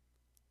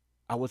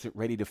 I wasn't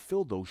ready to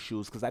fill those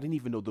shoes because I didn't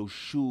even know those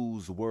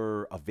shoes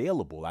were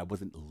available. I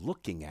wasn't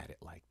looking at it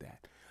like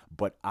that.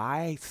 But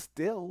I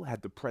still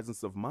had the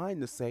presence of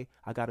mind to say,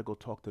 I got to go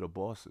talk to the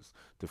bosses.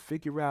 To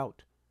figure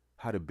out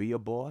how to be a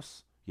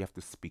boss, you have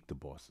to speak to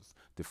bosses.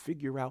 To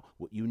figure out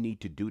what you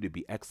need to do to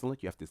be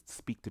excellent, you have to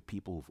speak to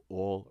people who've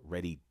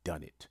already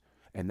done it.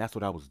 And that's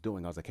what I was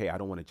doing. I was like, hey, I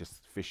don't want to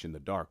just fish in the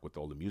dark with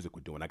all the music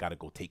we're doing. I got to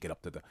go take it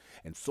up to the.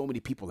 And so many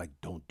people like,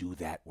 don't do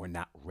that. We're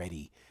not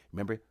ready.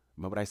 Remember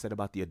what I said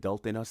about the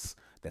adult in us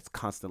that's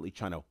constantly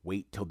trying to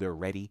wait till they're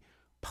ready?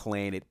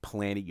 Plan it,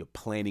 plan it. You're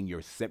planning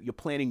your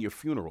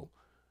funeral.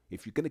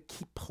 If you're going to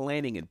keep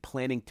planning and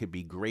planning to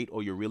be great,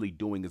 all you're really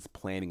doing is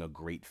planning a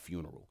great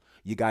funeral.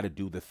 You got to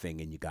do the thing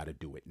and you got to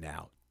do it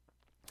now.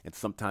 And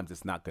sometimes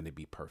it's not going to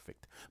be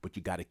perfect, but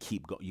you got to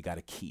keep going. You got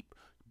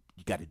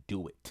to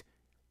do it.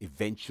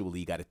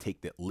 Eventually, you got to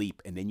take that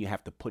leap, and then you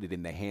have to put it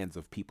in the hands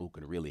of people who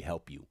can really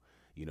help you.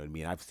 You know what I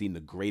mean? I've seen the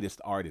greatest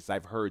artists.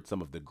 I've heard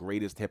some of the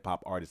greatest hip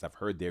hop artists. I've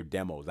heard their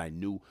demos. I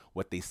knew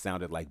what they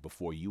sounded like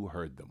before you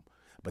heard them,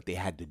 but they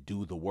had to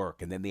do the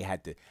work, and then they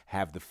had to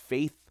have the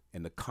faith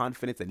and the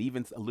confidence and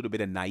even a little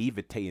bit of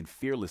naivete and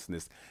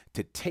fearlessness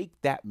to take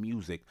that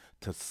music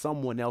to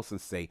someone else and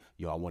say,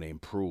 yo, I want to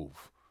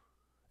improve.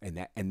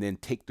 And then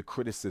take the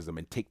criticism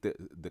and take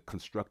the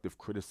constructive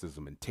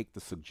criticism and take the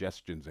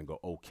suggestions and go,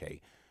 okay.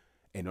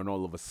 And then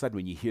all of a sudden,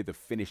 when you hear the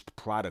finished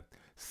product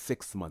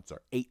 6 months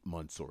or 8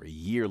 months or a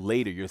year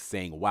later, you're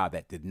saying, wow,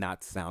 that did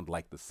not sound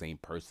like the same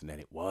person.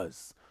 And it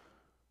was.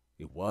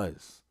 It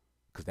was.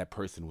 Because that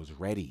person was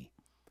ready.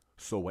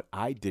 So what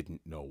I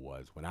didn't know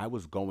was when I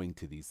was going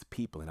to these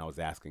people and I was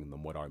asking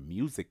them what our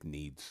music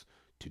needs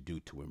to do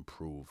to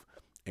improve?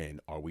 And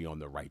are we on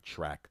the right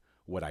track?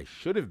 What I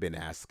should have been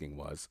asking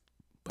was,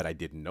 but I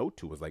didn't know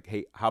to, was like,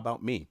 hey, how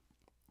about me?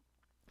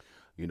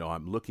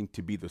 I'm looking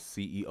to be the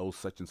CEO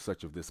such and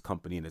such of this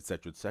company and et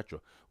cetera, et cetera.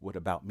 What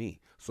about me?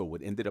 So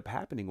what ended up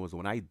happening was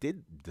when I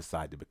did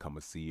decide to become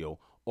a CEO,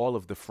 all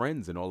of the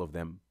friends and all of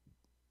them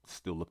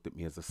still looked at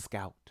me as a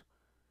scout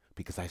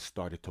because I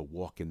started to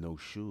walk in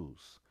those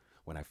shoes.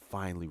 When I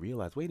finally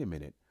realized, wait a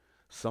minute,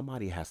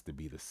 somebody has to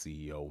be the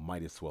CEO,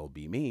 might as well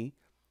be me.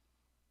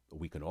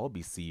 We can all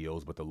be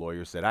CEOs, but the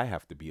lawyer said I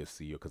have to be a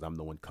CEO because I'm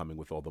the one coming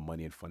with all the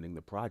money and funding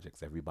the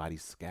projects.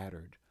 Everybody's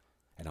scattered.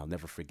 And I'll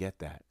never forget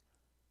that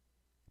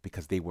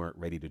because they weren't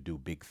ready to do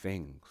big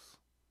things.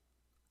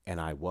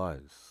 And I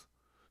was.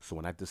 So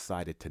when I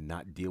decided to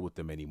not deal with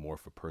them anymore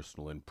for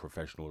personal and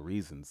professional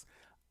reasons,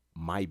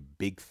 my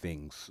big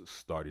things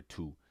started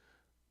to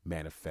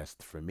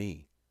manifest for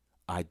me.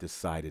 I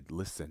decided,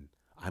 listen,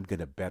 I'm going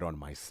to bet on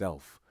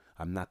myself.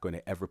 I'm not going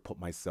to ever put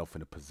myself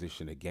in a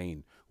position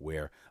again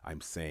where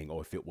I'm saying,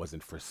 oh, if it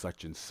wasn't for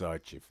such and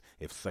such,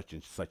 if such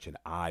and such and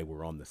I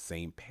were on the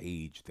same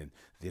page, then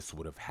this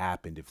would have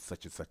happened if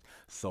such and such.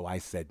 So I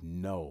said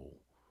no.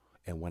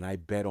 And when I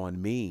bet on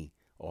me,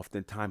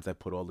 oftentimes I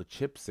put all the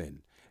chips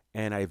in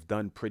and I've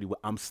done pretty well.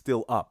 I'm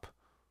still up.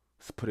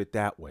 Let's put it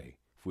that way.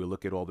 If we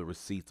look at all the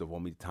receipts of how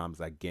many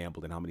times I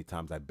gambled and how many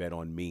times I bet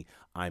on me,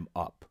 I'm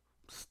up.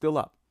 Still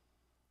up.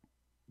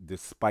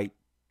 Despite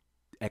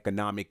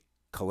economic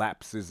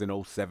collapses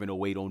in '07,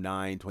 '08,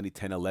 '09,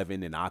 2010,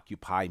 11, and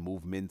Occupy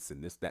movements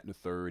and this, that, and the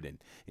third, and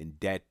in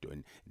debt,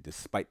 and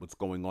despite what's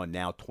going on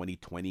now,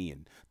 2020,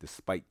 and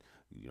despite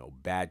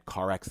bad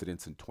car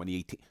accidents in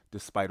 2018,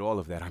 despite all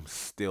of that, I'm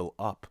still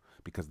up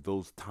because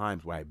those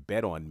times where I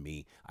bet on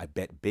me, I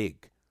bet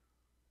big.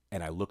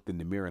 And I looked in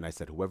the mirror and I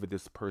said, whoever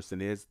this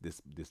person is,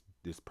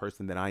 this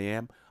person that I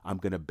am, I'm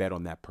gonna bet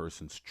on that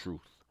person's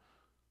truth.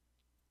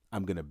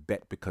 I'm gonna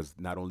bet because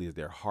not only is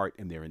their heart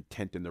and their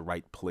intent in the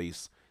right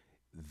place,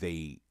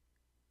 they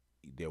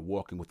they're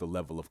walking with a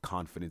level of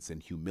confidence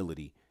and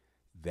humility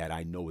that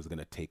I know is going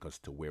to take us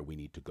to where we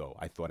need to go.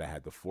 I thought I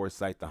had the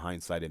foresight, the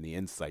hindsight, and the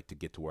insight to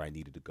get to where I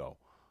needed to go,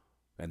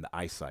 and the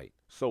eyesight.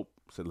 So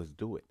let's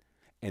do it.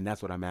 And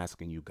that's what I'm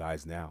asking you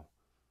guys now.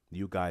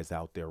 You guys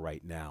out there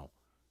right now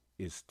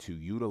is to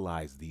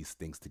utilize these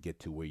things to get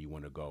to where you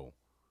want to go.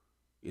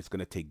 It's going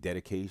to take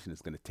dedication.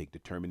 It's going to take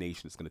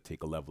determination. It's going to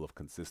take a level of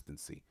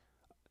consistency.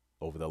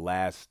 Over the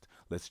last,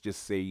 let's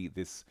just say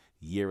this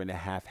year and a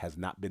half has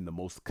not been the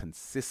most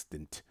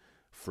consistent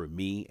for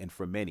me and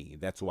for many.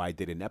 That's why I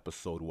did an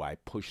episode where I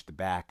pushed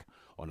back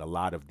on a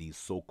lot of these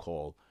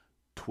so-called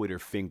Twitter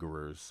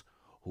fingerers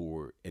who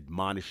were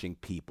admonishing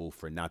people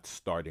for not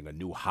starting a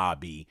new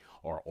hobby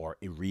or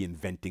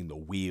reinventing the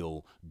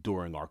wheel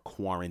during our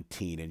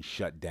quarantine and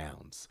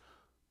shutdowns.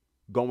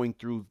 Going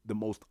through the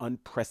most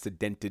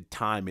unprecedented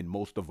time in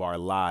most of our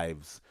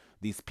lives,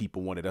 these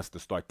people wanted us to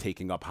start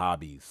taking up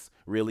hobbies.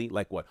 Really?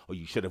 Like what? Oh,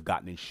 you should have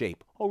gotten in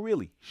shape. Oh,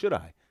 really? Should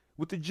I?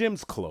 With the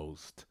gyms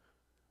closed.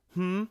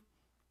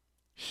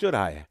 Should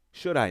I?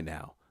 Should I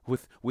now?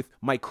 With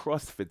my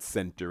CrossFit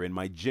center and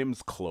my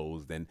gyms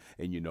closed and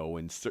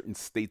in certain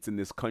states in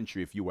this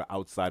country, if you were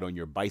outside on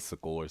your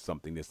bicycle or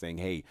something, they're saying,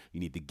 hey,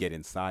 you need to get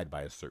inside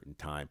by a certain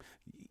time.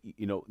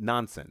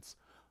 Nonsense.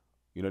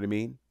 You know what I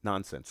mean?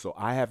 Nonsense. So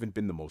I haven't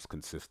been the most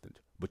consistent.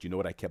 But you know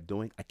what I kept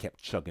doing? I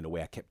kept chugging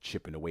away. I kept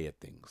chipping away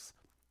at things.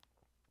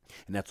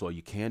 And that's all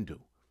you can do.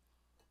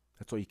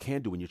 That's all you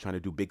can do when you're trying to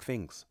do big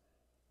things.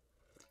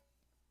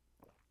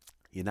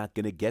 You're not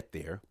going to get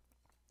there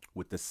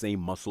with the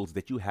same muscles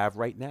that you have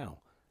right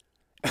now.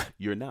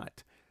 You're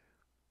not.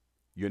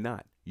 You're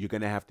not. You're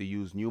going to have to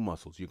use new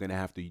muscles. You're going to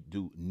have to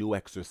do new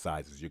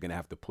exercises. You're going to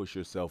have to push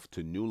yourself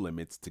to new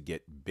limits to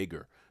get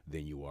bigger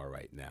than you are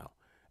right now.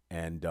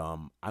 And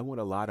I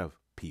want a lot of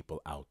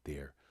people out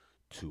there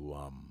to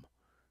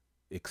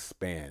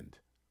expand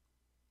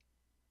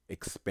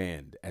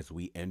as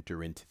we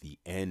enter into the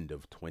end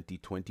of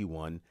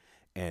 2021.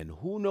 And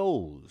who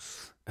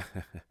knows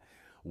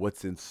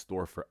what's in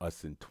store for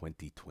us in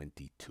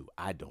 2022?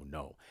 I don't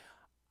know.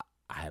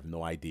 I have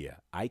no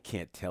idea. I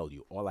can't tell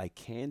you. All I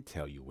can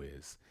tell you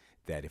is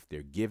that if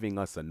they're giving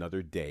us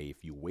another day,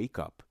 if you wake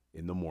up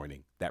in the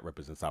morning, that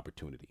represents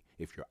opportunity.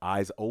 If your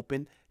eyes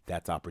open,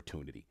 that's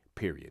opportunity,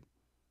 period.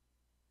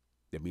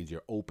 That means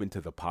you're open to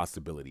the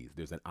possibilities.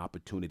 There's an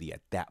opportunity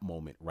at that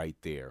moment right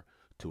there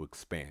to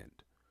expand,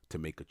 to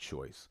make a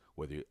choice.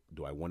 Whether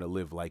do I want to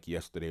live like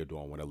yesterday or do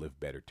I want to live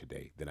better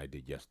today than I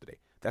did yesterday?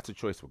 That's a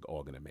choice we're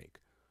all going to make.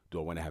 Do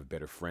I want to have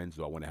better friends?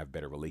 Do I want to have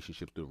better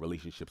relationships? Do the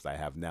relationships I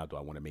have now, do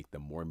I want to make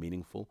them more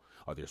meaningful?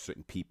 Are there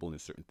certain people and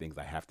certain things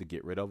I have to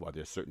get rid of? Are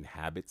there certain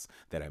habits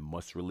that I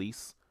must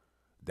release?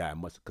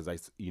 Because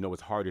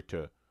it's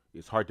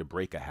hard to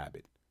break a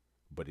habit,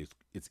 but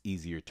it's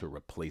easier to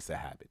replace a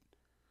habit.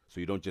 So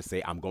you don't just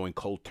say, I'm going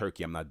cold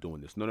turkey, I'm not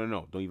doing this. No.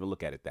 Don't even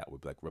look at it that way.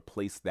 Be like,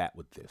 replace that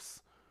with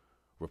this.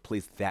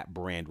 Replace that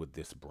brand with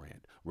this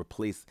brand. What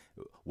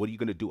are you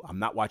going to do? I'm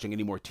not watching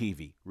any more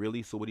TV.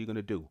 Really? So what are you going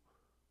to do?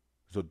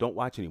 So don't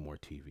watch any more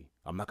TV.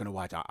 I'm not gonna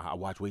watch. I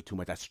watch way too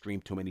much. I stream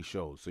too many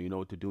shows. So you know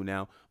what to do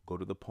now? Go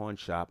to the pawn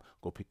shop.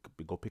 Go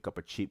pick up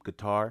a cheap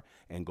guitar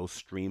and go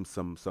stream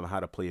some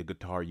how to play a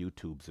guitar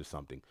YouTubes or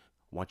something.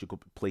 Why don't you go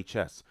play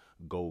chess?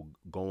 Go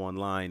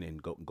online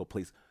and go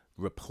play.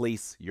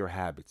 Replace your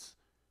habits.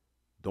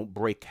 Don't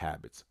break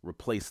habits.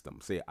 Replace them.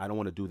 Say I don't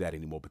want to do that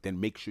anymore. But then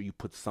make sure you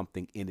put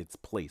something in its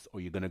place, or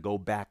you're gonna go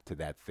back to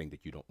that thing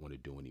that you don't want to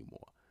do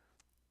anymore.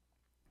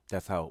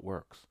 That's how it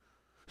works.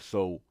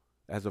 So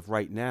as of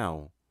right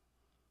now,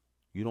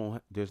 you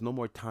don't. There's no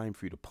more time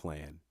for you to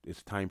plan.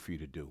 It's time for you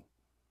to do.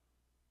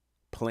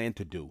 Plan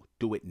to do.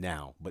 Do it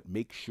now, but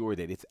make sure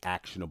that it's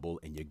actionable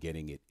and you're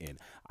getting it in.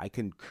 I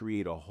can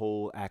create a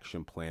whole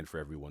action plan for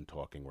everyone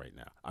talking right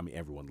now. I mean,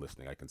 everyone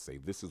listening. I can say,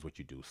 this is what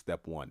you do.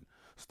 Step one,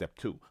 step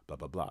two, blah,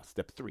 blah, blah.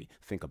 Step three,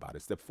 think about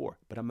it. Step four,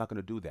 but I'm not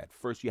going to do that.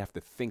 First, you have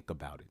to think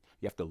about it.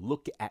 You have to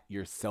look at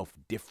yourself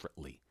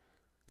differently.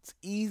 It's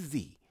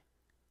easy.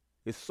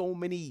 There's so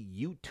many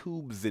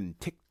YouTubes and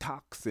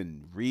TikToks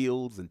and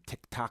Reels and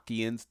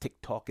TikTokians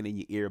TikToking in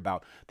your ear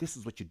about this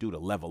is what you do to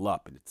level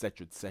up and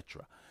etc.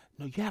 etc.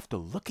 No, you have to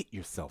look at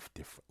yourself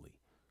differently.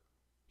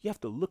 You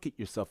have to look at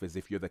yourself as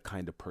if you're the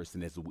kind of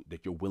person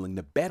that you're willing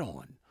to bet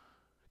on.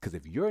 Because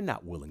if you're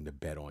not willing to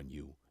bet on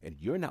you and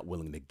you're not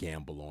willing to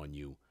gamble on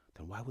you,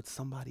 then why would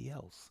somebody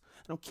else?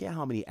 I don't care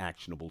how many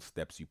actionable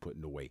steps you put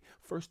in the way.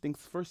 First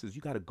things first is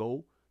you got to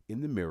go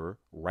in the mirror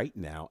right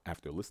now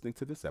after listening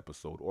to this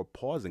episode or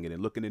pausing it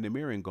and looking in the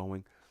mirror and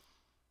going,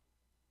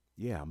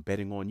 yeah, I'm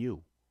betting on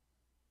you.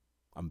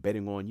 I'm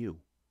betting on you.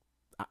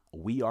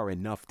 We are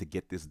enough to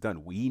get this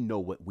done. We know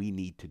what we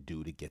need to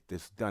do to get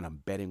this done.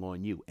 I'm betting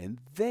on you. And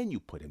then you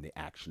put in the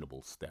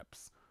actionable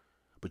steps.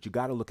 But you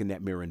got to look in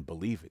that mirror and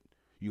believe it.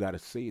 You got to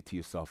say it to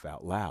yourself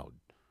out loud.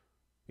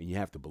 And you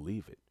have to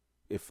believe it.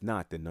 If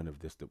not, then none of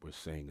this that we're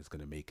saying is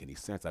going to make any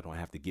sense. I don't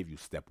have to give you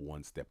step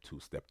one, step two,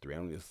 step three. I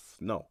don't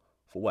just, no.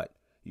 For what?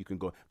 You can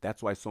go.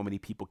 That's why so many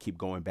people keep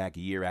going back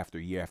year after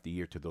year after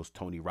year to those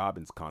Tony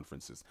Robbins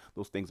conferences.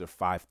 Those things are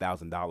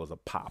 $5,000 a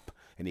pop,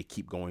 and they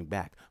keep going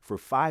back. For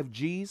 5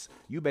 Gs,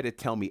 you better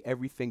tell me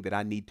everything that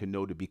I need to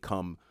know to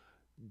become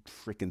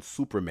freaking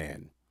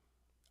Superman.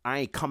 I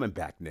ain't coming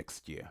back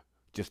next year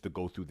just to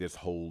go through this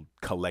whole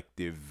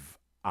collective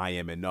I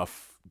am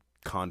enough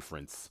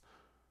conference.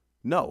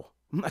 No,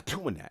 I'm not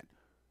doing that.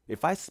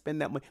 If I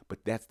spend that money,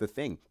 but that's the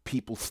thing.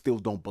 People still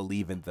don't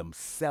believe in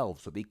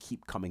themselves. So they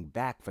keep coming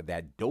back for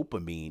that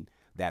dopamine,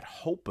 that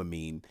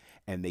hopamine,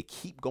 and they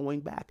keep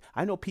going back.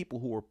 I know people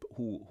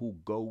who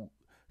go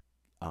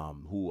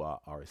who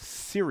are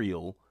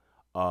serial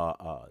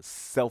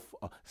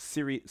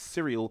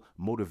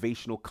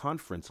motivational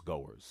conference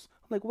goers.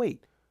 I'm like,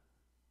 wait,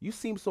 you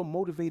seem so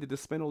motivated to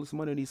spend all this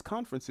money on these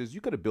conferences.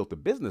 You could have built a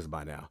business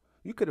by now.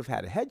 You could have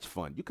had a hedge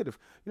fund. You could have,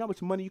 you know how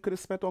much money you could have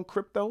spent on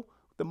crypto?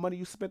 The money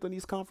you spent on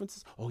these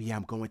conferences? Oh yeah,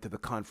 I'm going to the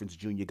conference,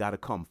 June. You gotta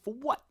come. For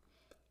what?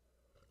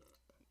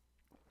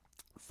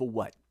 For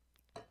what?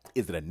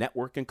 Is it a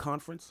networking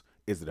conference?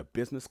 Is it a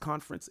business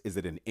conference? Is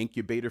it an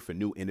incubator for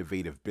new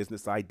innovative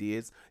business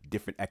ideas,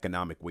 different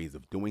economic ways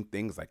of doing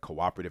things like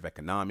cooperative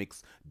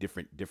economics,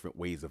 different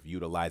ways of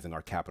utilizing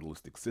our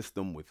capitalistic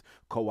system with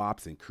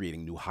co-ops and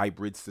creating new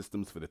hybrid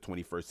systems for the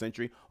 21st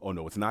century? Oh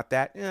no, it's not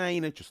that. I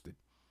ain't interested.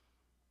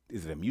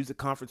 Is it a music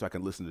conference so I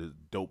can listen to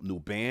dope new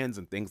bands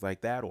and things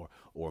like that,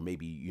 or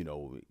maybe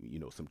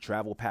some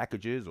travel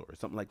packages or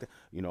something like that?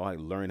 I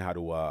learn how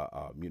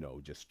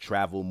to just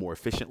travel more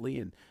efficiently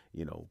and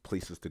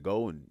places to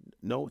go. And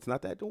no, it's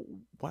not that.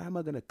 Why am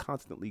I gonna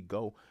constantly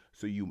go?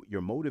 So you're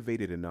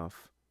motivated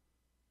enough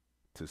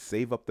to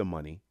save up the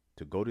money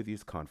to go to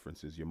these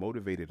conferences. You're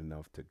motivated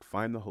enough to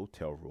find the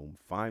hotel room,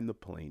 find the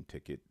plane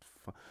ticket,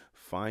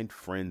 find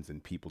friends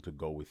and people to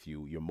go with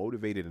you. You're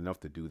motivated enough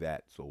to do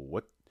that. So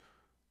what?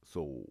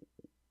 So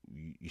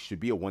you should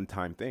be a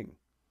one-time thing.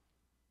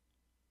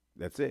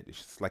 That's it. It's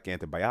just like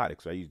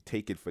antibiotics, right? You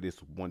take it for this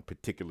one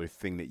particular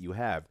thing that you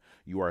have.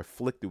 You are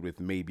afflicted with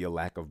maybe a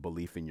lack of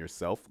belief in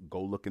yourself.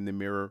 Go look in the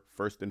mirror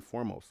first and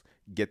foremost.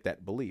 Get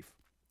that belief.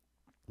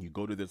 You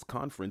go to this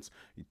conference,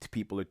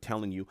 people are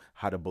telling you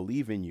how to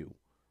believe in you.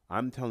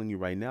 I'm telling you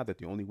right now that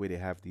the only way to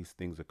have these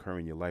things occur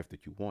in your life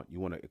that you want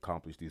to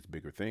accomplish these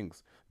bigger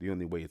things. The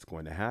only way it's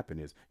going to happen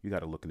is you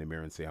got to look in the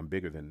mirror and say, I'm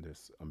bigger than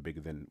this. I'm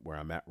bigger than where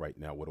I'm at right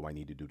now. What do I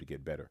need to do to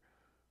get better?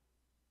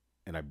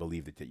 And I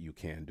believe that you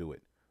can do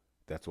it.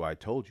 That's why I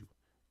told you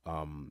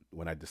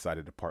when I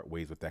decided to part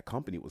ways with that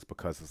company, it was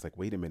because it's like,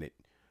 wait a minute.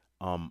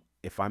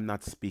 If I'm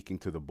not speaking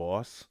to the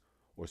boss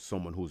or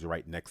someone who's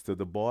right next to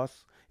the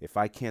boss, if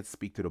I can't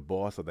speak to the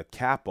boss or the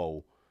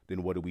capo,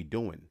 then what are we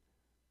doing?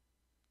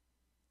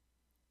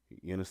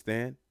 You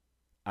understand?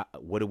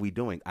 What are we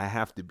doing? I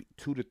have to be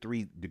 2 to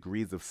 3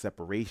 degrees of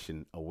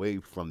separation away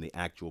from the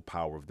actual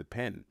power of the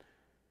pen.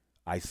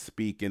 I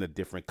speak in a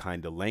different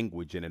kind of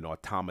language, and an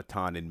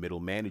automaton in middle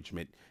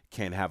management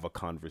can't have a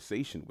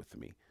conversation with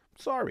me.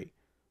 Sorry.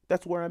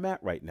 That's where I'm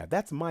at right now.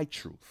 That's my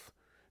truth.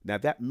 Now,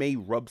 that may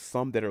rub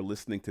some that are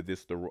listening to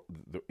this,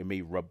 it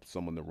may rub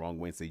someone the wrong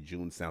way and say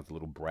June sounds a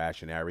little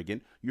brash and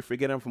arrogant. You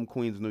forget I'm from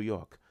Queens, New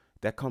York.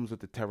 That comes with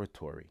the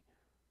territory.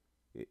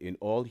 In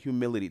all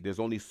humility, there's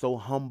only so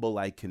humble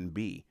I can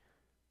be.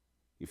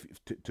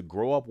 If to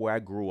grow up where I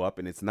grew up,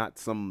 and it's not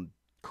some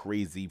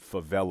crazy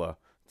favela,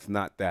 it's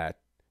not that.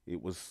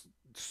 It was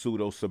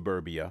pseudo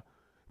suburbia.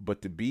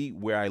 But to be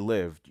where I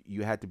lived,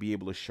 you had to be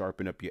able to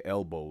sharpen up your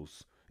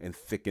elbows and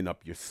thicken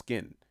up your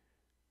skin.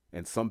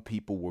 And some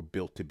people were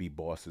built to be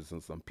bosses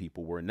and some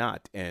people were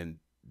not. And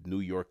New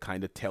York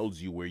kind of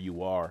tells you where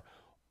you are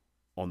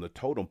on the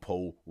totem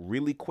pole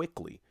really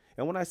quickly.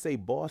 And when I say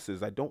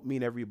bosses, I don't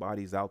mean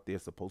everybody's out there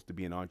supposed to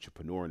be an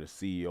entrepreneur and a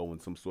CEO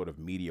and some sort of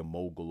media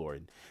mogul or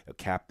a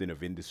captain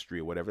of industry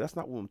or whatever. That's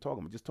not what I'm talking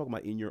about. I'm just talking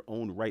about in your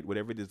own right,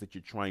 whatever it is that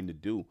you're trying to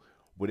do,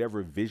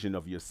 whatever vision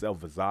of yourself,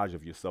 visage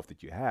of yourself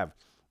that you have,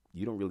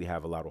 you don't really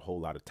have a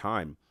whole lot of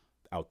time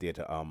out there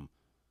to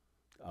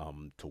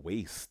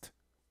waste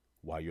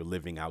while you're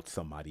living out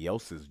somebody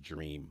else's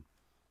dream,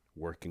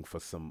 working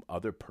for some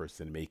other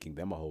person, making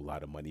them a whole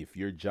lot of money. If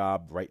your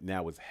job right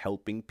now is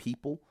helping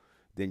people,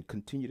 then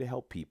continue to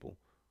help people.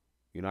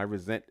 I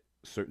resent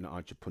certain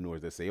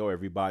entrepreneurs that say, "Oh,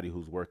 everybody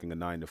who's working a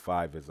 9 to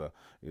 5 is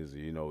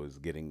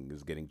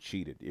getting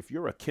cheated." If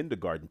you're a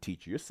kindergarten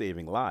teacher, you're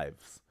saving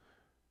lives.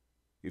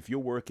 If you're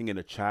working in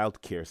a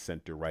child care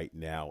center right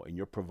now and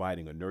you're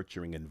providing a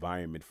nurturing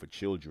environment for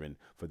children,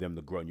 for them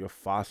to grow, and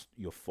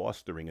you're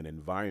fostering an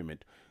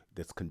environment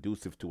that's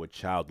conducive to a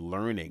child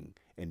learning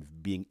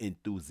and being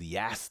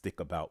enthusiastic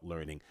about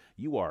learning,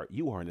 you are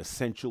an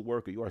essential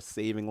worker. You are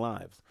saving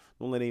lives.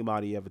 Don't let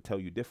anybody ever tell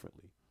you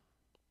differently.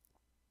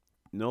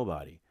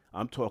 Nobody.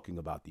 I'm talking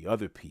about the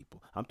other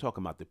people. I'm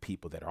talking about the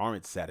people that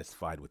aren't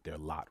satisfied with their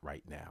lot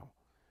right now.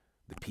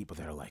 The people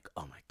that are like,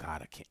 "Oh my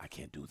God, I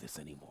can't do this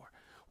anymore.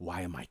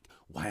 Why am I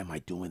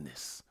doing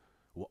this?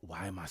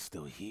 Why am I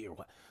still here?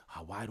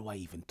 Why do I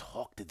even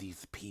talk to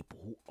these people?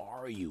 Who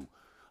are you?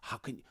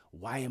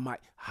 Why am I,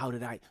 how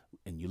did I?"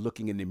 And you're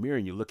looking in the mirror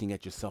and you're looking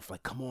at yourself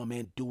like, "Come on,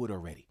 man, do it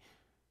already."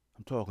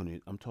 I'm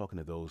talking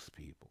to those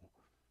people.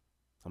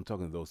 I'm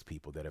talking to those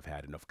people that have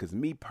had enough. Because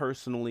me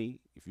personally,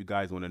 if you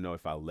guys want to know,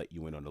 if I'll let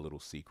you in on a little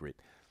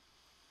secret,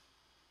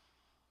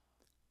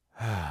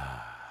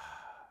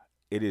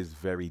 it is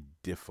very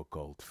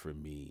difficult for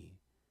me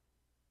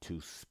to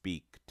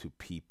speak to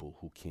people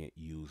who can't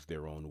use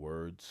their own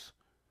words,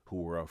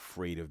 who are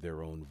afraid of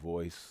their own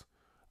voice.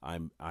 I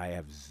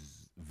have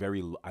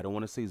I don't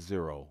want to say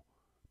zero,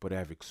 but I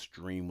have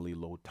extremely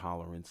low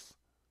tolerance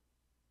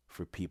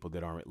for people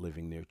that aren't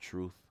living their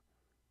truth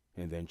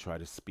and then try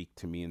to speak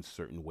to me in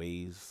certain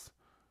ways.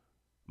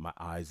 My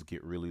eyes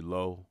get really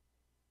low,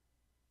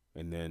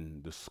 and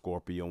then the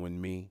Scorpio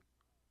in me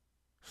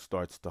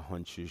starts to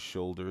hunch his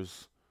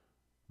shoulders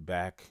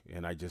back,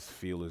 and I just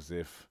feel as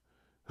if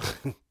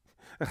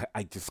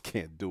I just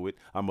can't do it.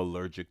 I'm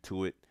allergic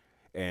to it.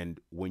 And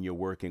when you're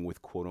working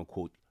with quote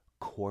unquote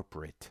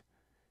corporate,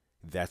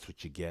 that's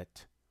what you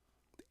get.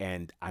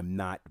 And I'm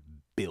not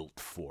built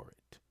for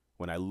it.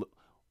 When I look,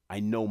 I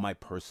know my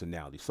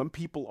personality. Some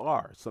people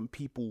are. Some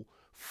people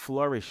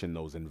flourish in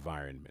those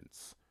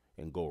environments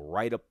and go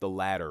right up the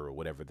ladder or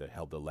whatever the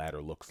hell the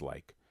ladder looks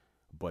like.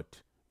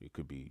 But it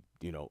could be,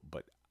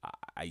 but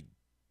I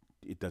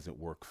it doesn't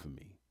work for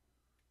me.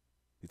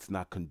 It's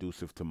not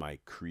conducive to my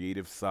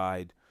creative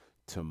side,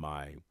 to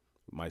my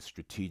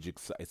strategic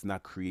side. It's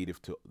not creative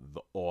to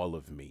the all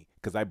of me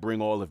because I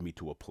bring all of me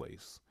to a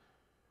place.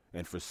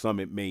 And for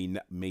some it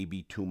may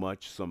be too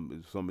much.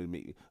 Some it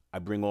may, I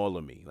bring all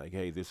of me. Like,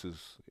 hey, this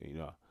is,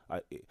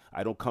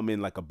 I don't come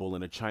in like a bull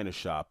in a china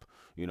shop.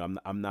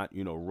 I'm not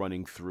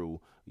running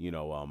through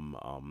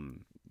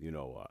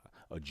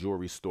a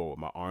jewelry store with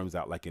my arms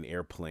out like an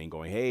airplane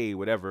going, "Hey,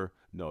 whatever."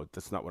 No,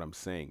 that's not what I'm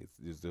saying.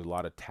 There's a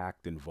lot of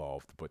tact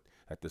involved, but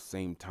at the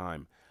same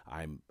time,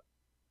 I'm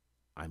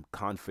I'm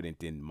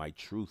confident in my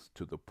truth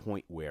to the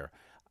point where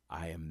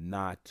I am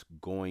not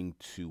going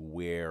to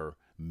wear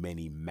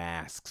many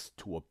masks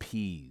to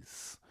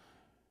appease.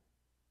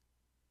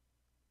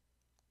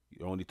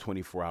 You're only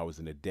 24 hours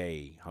in a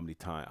day. How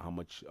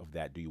much of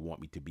that do you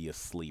want me to be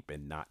asleep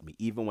and not me?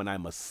 Even when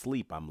I'm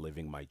asleep, I'm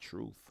living my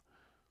truth.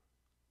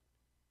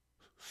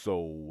 So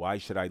why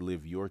should I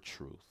live your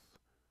truth?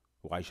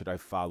 Why should I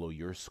follow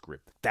your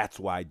script? That's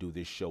why I do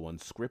this show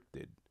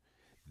unscripted.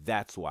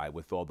 That's why,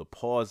 with all the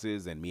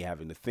pauses and me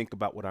having to think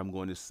about what I'm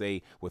going to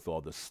say, with all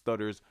the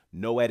stutters,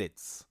 no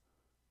edits.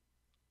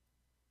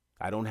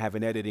 I don't have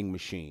an editing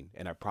machine,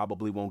 and I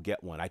probably won't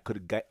get one. I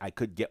could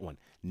get one.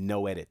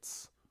 No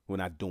edits. We're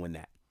not doing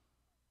that.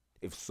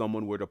 If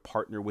someone were to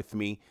partner with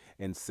me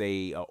and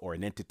say, or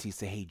an entity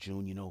say, "Hey,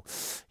 June,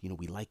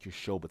 we like your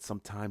show, but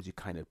sometimes you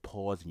kind of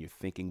pause and you're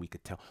thinking, we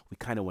could tell, we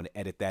kind of want to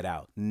edit that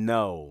out."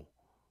 No,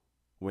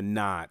 we're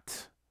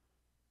not.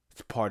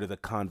 It's part of the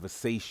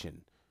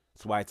conversation.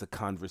 That's why it's a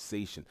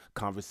conversation.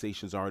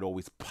 Conversations aren't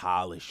always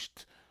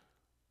polished.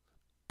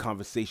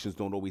 Conversations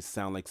don't always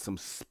sound like some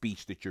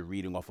speech that you're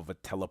reading off of a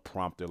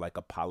teleprompter like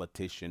a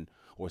politician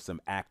or some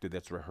actor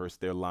that's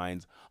rehearsed their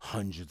lines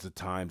hundreds of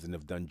times and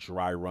have done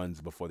dry runs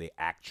before they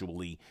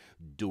actually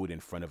do it in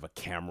front of a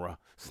camera.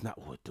 It's not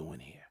what we're doing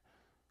here.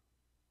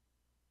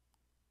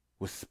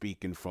 We're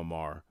speaking from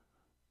our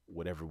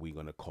whatever we're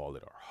going to call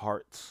it, our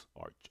hearts,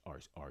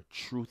 our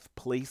truth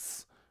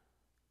place,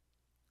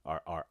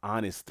 our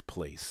honest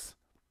place.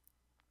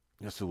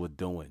 That's what we're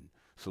doing.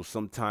 So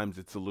sometimes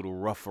it's a little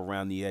rough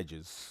around the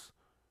edges,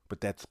 but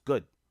that's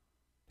good.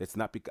 It's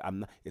not because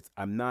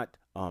I'm not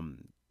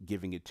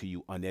giving it to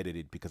you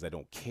unedited because I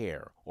don't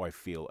care or I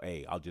feel,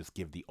 hey, I'll just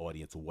give the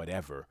audience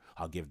whatever.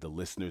 I'll give the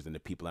listeners and the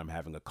people I'm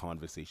having a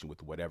conversation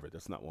with whatever.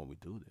 That's not when we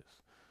do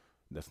this.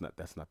 That's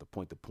not the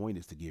point. The point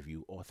is to give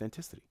you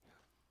authenticity.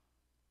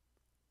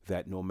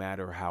 That no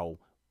matter how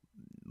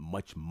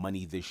much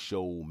money this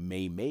show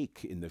may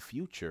make in the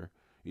future,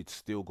 it's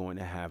still going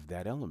to have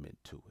that element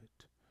to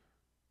it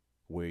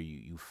where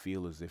you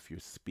feel as if you're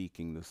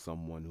speaking to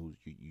someone who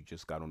you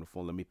just got on the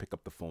phone. Let me pick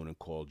up the phone and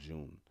call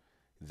June.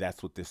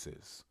 That's what this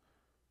is.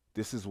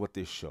 This is what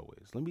this show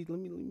is. Let me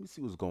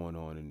see what's going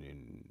on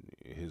in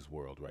his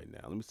world right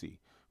now. Let me see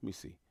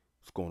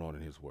what's going on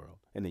in his world.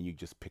 And then you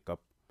just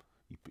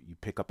you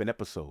pick up an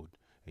episode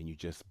and you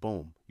just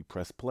boom, you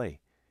press play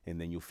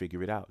and then you'll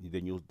figure it out.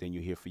 Then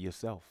you hear for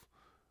yourself.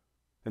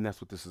 And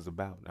that's what this is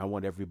about. I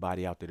want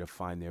everybody out there to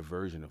find their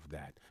version of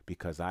that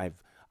because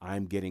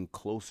I'm getting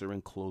closer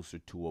and closer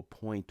to a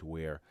point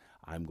where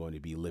I'm going to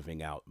be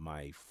living out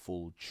my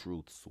full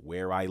truths,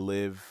 where I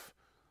live,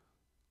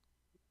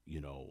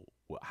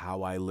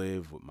 how I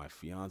live with my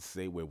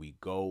fiance, where we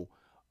go.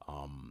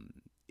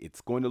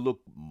 It's going to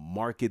look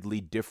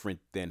markedly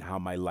different than how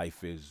my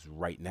life is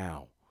right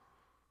now.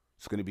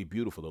 It's going to be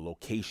beautiful. The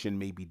location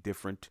may be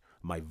different.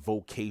 My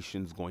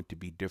vocation's going to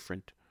be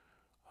different.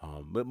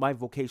 But my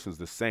vocation's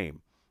the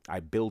same.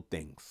 I build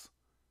things.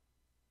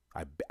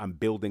 I'm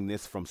building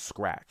this from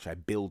scratch. I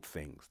build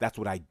things. That's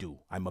what I do.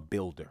 I'm a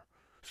builder.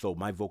 So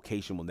my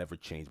vocation will never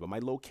change, but my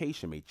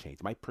location may change.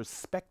 My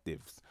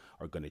perspectives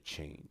are going to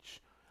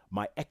change.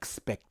 My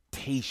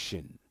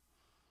expectation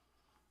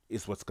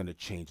is what's going to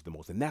change the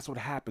most. And that's what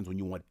happens when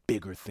you want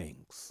bigger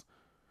things.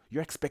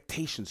 Your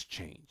expectations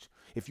change.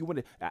 If you want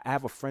to, I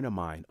have a friend of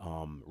mine,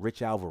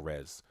 Rich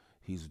Alvarez.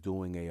 He's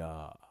doing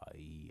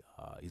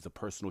he's a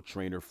personal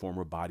trainer,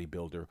 former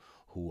bodybuilder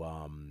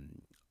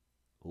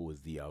who is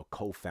the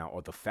co-founder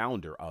or the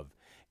founder of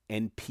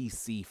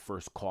NPC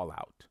First Call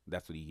Out.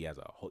 That's what he has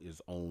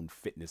his own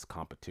fitness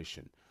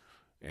competition,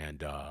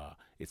 and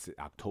it's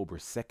October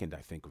 2nd,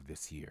 I think, of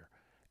this year.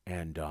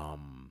 And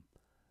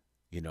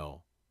you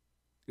know,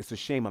 it's a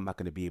shame I'm not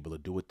going to be able to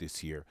do it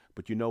this year.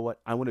 But you know what?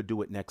 I want to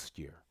do it next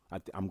year.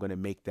 I'm going to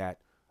make that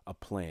a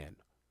plan.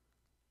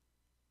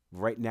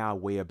 Right now, I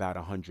weigh about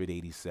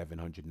 187,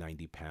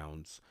 190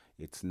 pounds.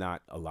 It's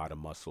not a lot of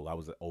muscle. I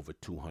was over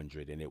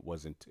 200, and it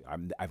wasn't.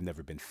 I've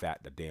never been fat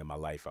a day in my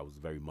life. I was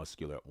very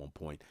muscular at one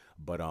point,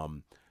 but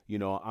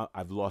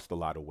I've lost a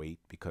lot of weight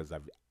because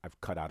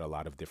I've cut out a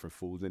lot of different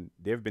foods, and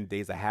there have been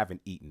days I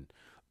haven't eaten,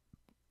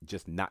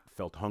 just not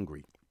felt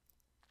hungry.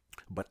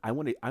 But I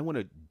want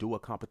to do a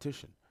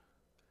competition,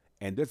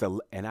 and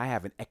I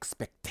have an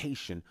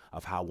expectation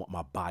of how I want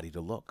my body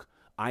to look.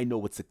 I know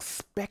what's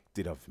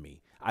expected of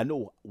me. I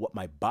know what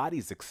my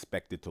body's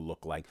expected to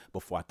look like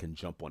before I can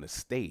jump on a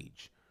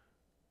stage.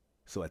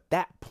 So at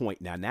that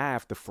point, now I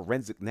have to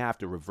now I have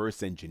to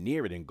reverse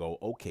engineer it and go,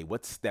 okay,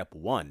 what's step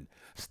one?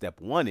 Step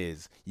one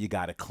is you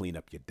got to clean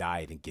up your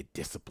diet and get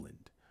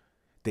disciplined.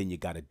 Then you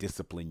got to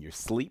discipline your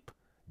sleep,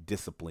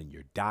 discipline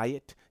your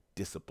diet,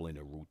 discipline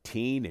a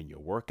routine and your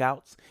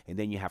workouts. And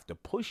then you have to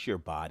push your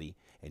body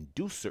and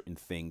do certain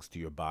things to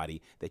your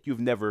body that you've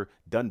never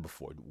done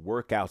before,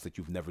 workouts that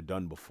you've never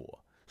done before,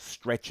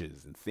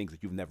 stretches and things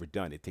that you've never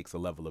done. It takes a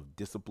level of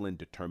discipline,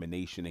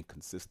 determination, and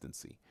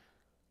consistency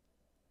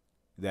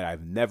that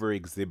I've never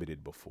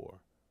exhibited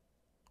before.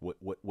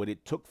 What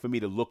it took for me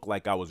to look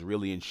like I was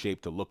really in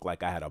shape, to look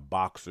like I had a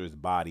boxer's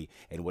body,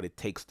 and what it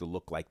takes to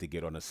look like to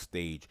get on a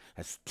stage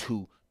has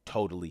two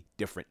totally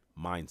different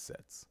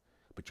mindsets.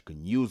 But you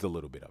can use a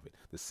little bit of it.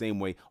 The same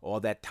way all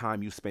that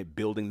time you spent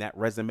building that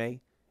resume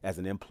as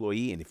an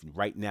employee, and if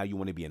right now you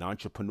want to be an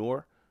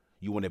entrepreneur,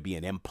 you want to be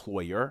an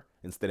employer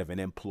instead of an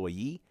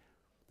employee,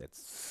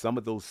 that's some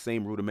of those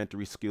same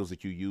rudimentary skills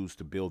that you use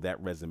to build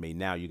that resume.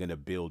 Now you're going to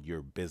build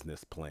your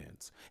business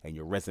plans, and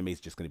your resume is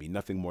just going to be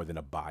nothing more than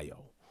a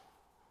bio.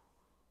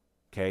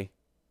 Okay?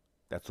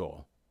 That's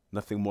all.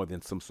 Nothing more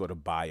than some sort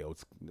of bio.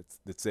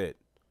 That's it.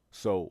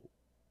 So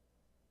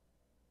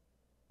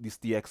it's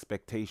the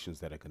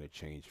expectations that are going to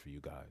change for you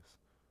guys,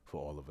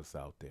 for all of us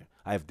out there.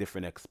 I have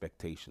different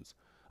expectations.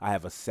 I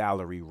have a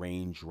salary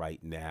range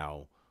right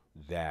now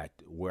that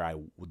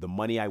the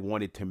money I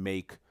wanted to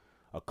make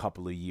a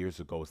couple of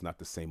years ago is not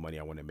the same money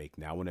I want to make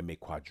now. I want to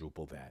make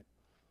quadruple that.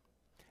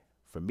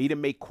 For me to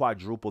make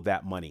quadruple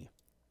that money,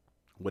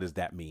 what does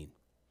that mean?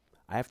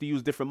 I have to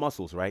use different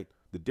muscles, right?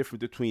 The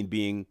difference between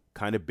being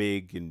kind of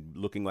big and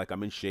looking like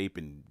I'm in shape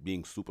and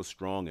being super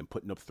strong and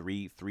putting up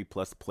three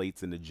plus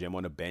plates in the gym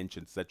on a bench,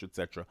 et cetera, et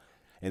cetera.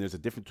 And there's a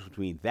difference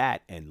between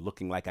that and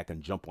looking like I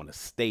can jump on a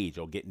stage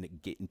or get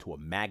into a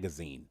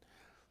magazine.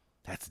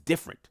 That's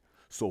different.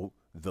 So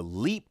the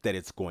leap that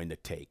it's going to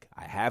take,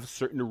 I have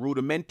certain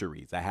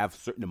rudimentaries. I have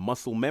certain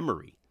muscle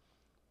memory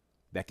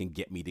that can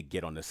get me to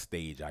get on the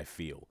stage, I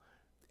feel.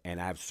 And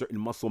I have certain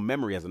muscle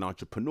memory as an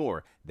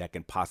entrepreneur that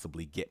can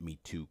possibly get me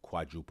to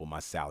quadruple my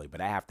salary.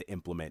 But I have to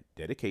implement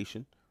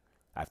dedication.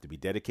 I have to be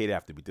dedicated. I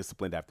have to be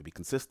disciplined. I have to be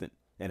consistent.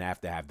 And I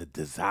have to have the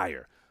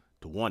desire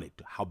to want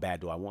it. How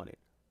bad do I want it?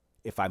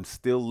 If I'm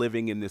still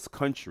living in this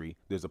country,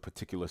 there's a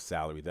particular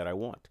salary that I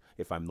want.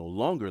 If I'm no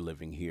longer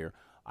living here,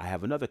 I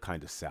have another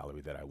kind of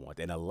salary that I want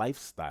and a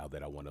lifestyle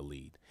that I want to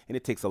lead. And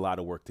it takes a lot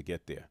of work to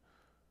get there.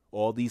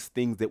 All these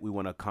things that we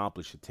want to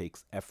accomplish, it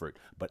takes effort.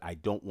 But I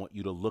don't want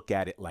you to look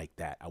at it like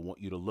that. I want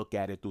you to look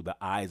at it through the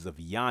eyes of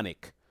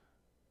Yannick,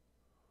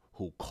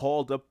 who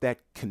called up that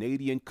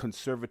Canadian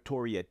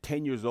conservatory at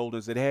 10 years old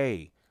and said,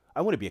 hey,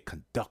 I want to be a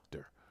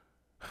conductor.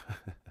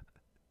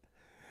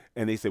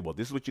 And they said, well,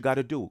 this is what you got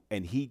to do.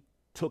 And he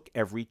took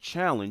every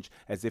challenge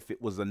as if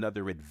it was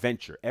another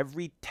adventure.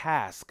 Every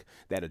task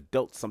that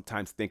adults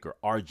sometimes think are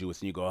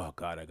arduous and you go, oh,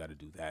 God, I got to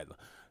do that.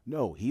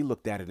 No, he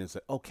looked at it and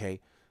said, okay,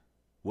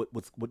 what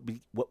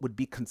would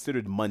be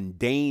considered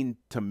mundane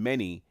to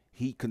many,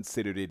 he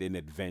considered it an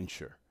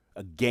adventure,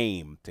 a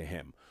game to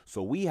him.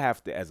 So we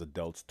have to, as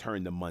adults,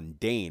 turn the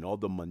mundane, all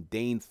the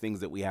mundane things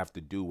that we have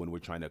to do when we're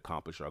trying to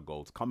accomplish our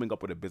goals. Coming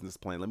up with a business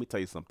plan, let me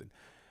tell you something.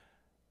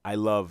 I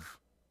love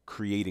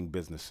creating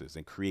businesses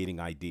and creating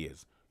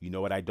ideas. You know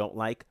what I don't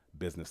like?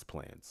 Business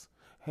plans.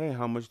 Hey,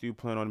 how much do you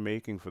plan on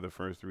making for the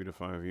first 3 to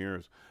 5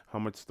 years? How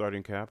much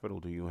starting capital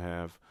do you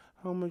have?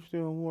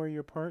 Who are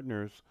your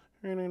partners?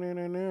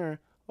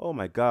 Oh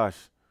my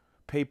gosh.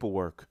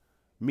 Paperwork.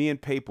 Me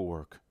and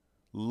paperwork.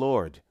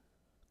 Lord,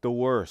 the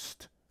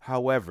worst.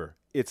 However,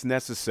 it's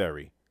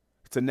necessary.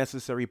 It's a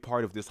necessary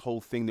part of this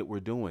whole thing that we're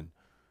doing.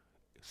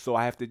 So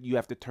you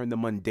have to turn the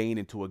mundane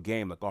into a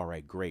game. Like, all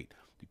right, great.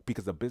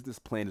 Because a business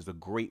plan is a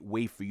great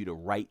way for you to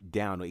write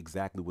down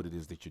exactly what it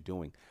is that you're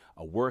doing.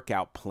 A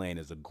workout plan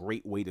is a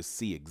great way to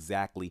see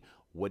exactly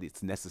what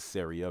is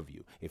necessary of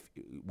you.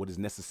 What is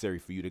necessary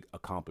for you to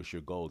accomplish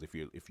your goals.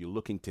 If you're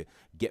looking to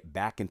get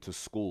back into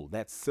school,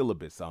 that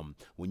syllabus.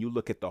 When you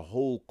look at the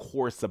whole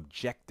course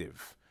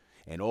objective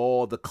and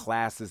all the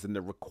classes and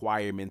the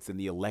requirements and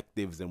the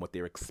electives and what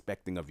they're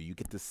expecting of you, you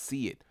get to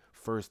see it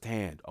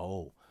firsthand.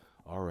 Oh,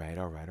 all right,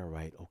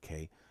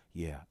 okay.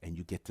 Yeah, and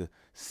you get to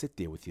sit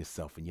there with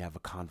yourself and you have a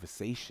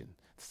conversation.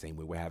 The same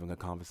way we're having a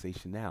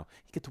conversation now.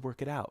 You get to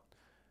work it out.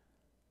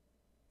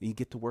 You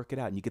get to work it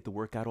out and you get to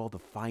work out all the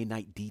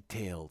finite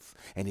details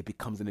and it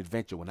becomes an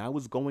adventure. When I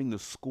was going to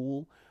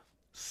school,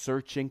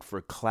 searching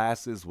for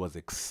classes was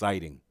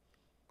exciting.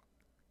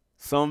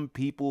 Some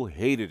people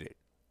hated it.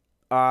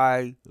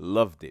 I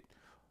loved it.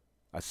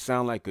 I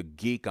sound like a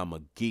geek. I'm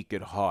a geek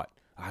at heart.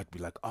 I'd be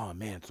like, oh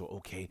man, so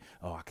okay,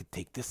 oh, I could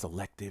take this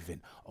elective and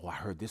oh, I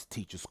heard this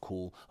teacher's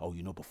cool. Oh,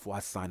 before I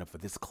sign up for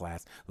this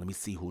class, let me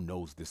see who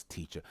knows this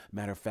teacher.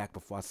 Matter of fact,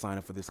 before I sign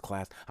up for this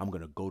class, I'm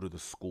going to go to the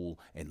school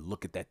and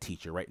look at that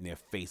teacher right in their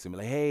face and be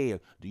like, hey,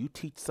 do you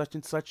teach such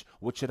and such?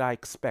 What should I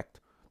expect?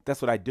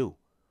 That's what I do.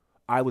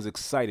 I was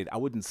excited. I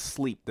wouldn't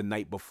sleep the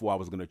night before I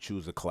was going to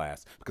choose a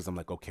class because I'm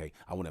like, okay,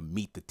 I want to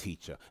meet the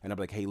teacher. And I'm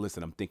like, hey,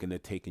 listen, I'm thinking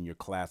of taking your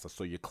class. I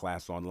saw your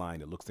class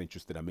online. It looks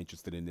interesting. I'm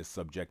interested in this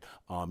subject.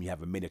 You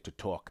have a minute to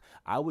talk.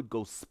 I would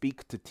go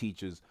speak to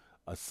teachers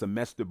a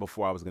semester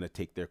before I was going to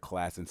take their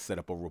class and set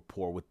up a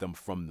rapport with them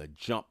from the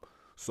jump.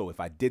 So if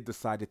I did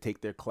decide to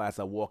take their class,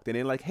 I walked in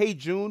and like, hey,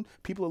 June,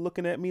 people are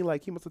looking at me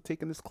like he must have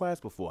taken this class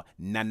before.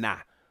 Nah.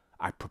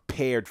 I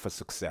prepared for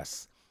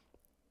success.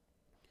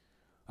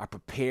 I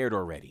prepared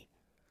already.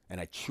 And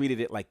I treated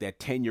it like that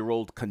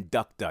 10-year-old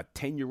conductor,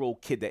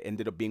 10-year-old kid that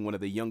ended up being one of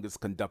the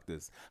youngest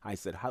conductors. I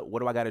said, what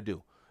do I got to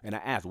do? And I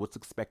asked, what's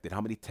expected? How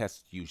many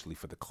tests usually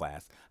for the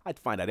class? I'd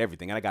find out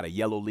everything. And I got a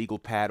yellow legal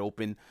pad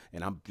open,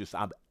 and I'm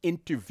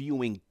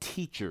interviewing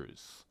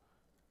teachers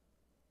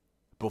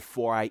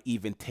before I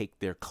even take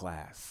their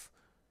class.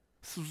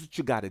 This is what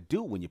you got to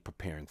do when you're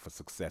preparing for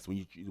success,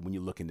 when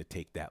you're looking to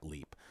take that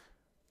leap.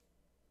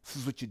 This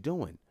is what you're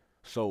doing.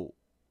 So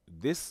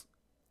this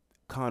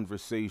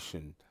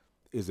conversation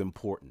is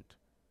important.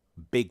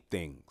 Big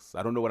things.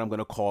 I don't know what I'm going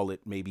to call it.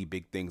 Maybe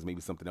big things,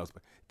 maybe something else.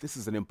 But this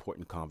is an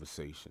important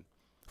conversation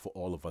for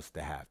all of us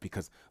to have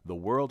because the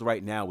world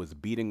right now is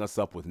beating us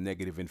up with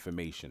negative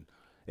information.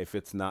 If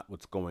it's not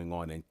what's going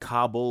on in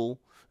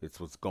Kabul, it's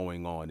what's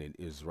going on in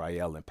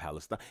Israel and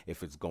Palestine.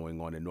 If it's going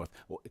on in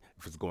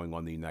if it's going on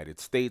in the United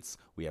States,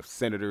 we have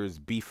senators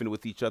beefing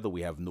with each other.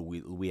 We have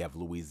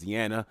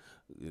Louisiana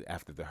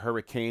after the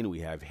hurricane. We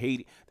have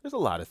Haiti. There's a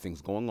lot of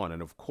things going on,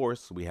 and of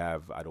course, we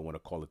have. I don't want to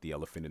call it the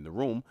elephant in the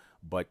room,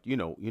 but you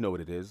know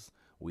what it is.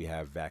 We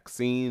have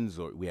vaccines,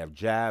 or we have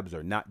jabs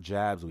or not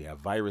jabs. We have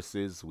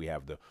viruses. We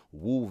have the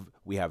Wu.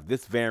 We have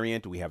this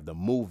variant. We have the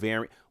Mu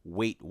variant.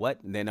 Wait,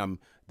 what? And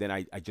then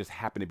I just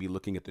happen to be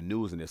looking at the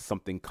news, and there's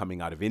something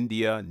coming out of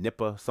India,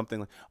 Nipah, something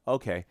like.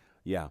 Okay,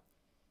 yeah.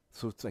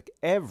 So it's like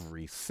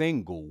every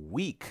single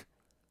week,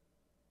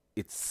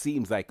 it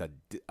seems like a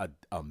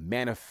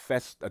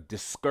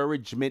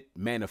discouragement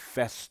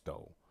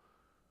manifesto.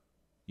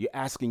 You're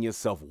asking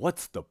yourself,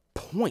 what's the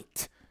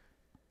point?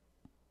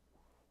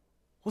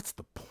 What's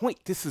the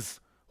point? This is,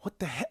 what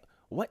the heck?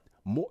 What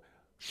more?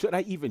 Should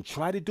I even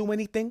try to do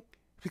anything?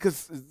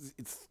 because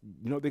it's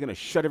they're gonna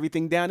shut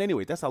everything down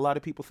anyway. That's a lot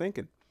of people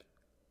thinking.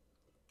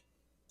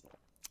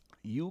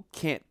 You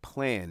can't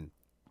plan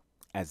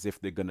as if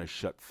they're gonna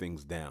shut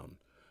things down.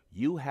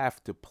 You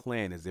have to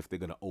plan as if they're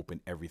gonna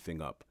open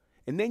everything up.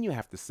 And then you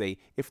have to say,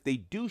 if they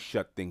do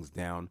shut things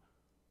down,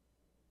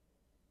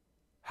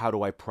 how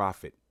do I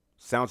profit?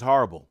 Sounds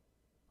horrible.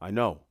 I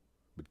know.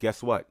 But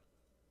guess what?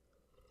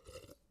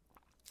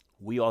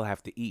 We all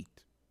have to eat.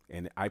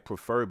 And I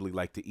preferably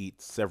like to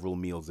eat several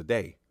meals a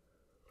day.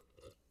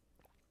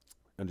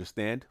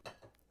 Understand?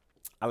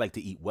 I like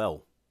to eat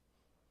well.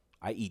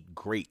 I eat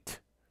great.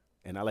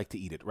 And I like to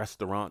eat at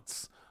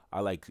restaurants. I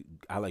like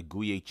I like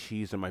Gruyere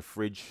cheese in my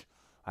fridge.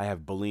 I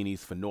have Bellinis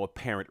for no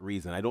apparent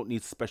reason. I don't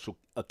need special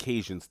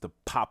occasions to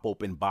pop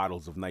open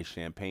bottles of nice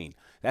champagne.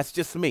 That's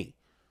just me.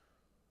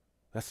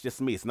 That's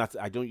just me. It's not.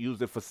 I don't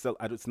use it for.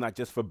 It's not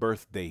just for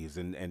birthdays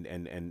and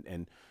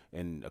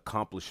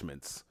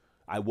accomplishments.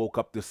 I woke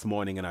up this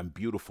morning and I'm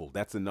beautiful.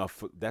 That's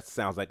enough. That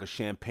sounds like a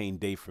champagne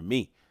day for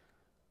me.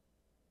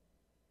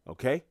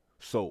 Okay.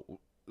 So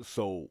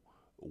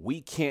we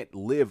can't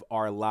live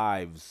our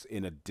lives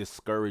in a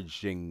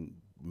discouraging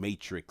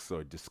matrix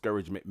or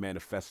discouragement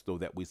manifesto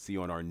that we see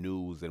on our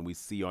news and we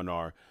see on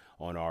our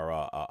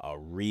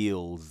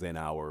reels and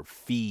our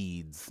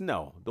feeds.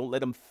 No, don't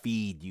let them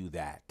feed you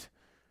that.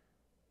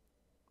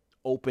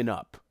 Open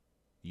up.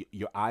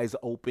 Your eyes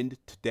opened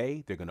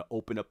today, they're going to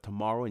open up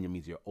tomorrow, and it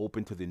means you're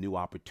open to the new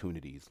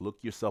opportunities. Look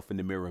yourself in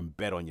the mirror and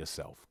bet on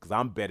yourself, because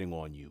I'm betting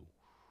on you.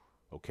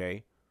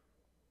 Okay?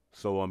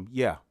 So,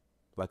 yeah,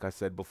 like I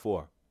said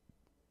before,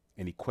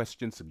 any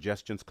questions,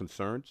 suggestions,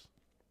 concerns,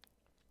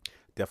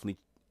 definitely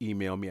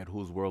email me at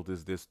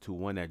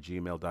whoseworldisthis21 at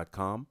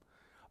gmail.com.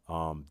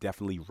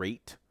 Definitely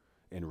rate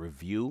and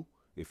review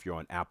if you're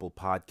on Apple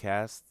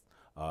Podcasts,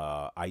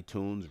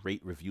 iTunes.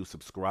 Rate, review,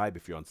 subscribe.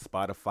 If you're on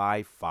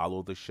Spotify,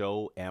 follow the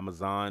show.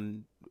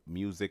 Amazon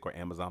Music or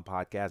Amazon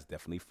Podcast,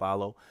 definitely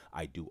follow.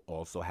 I do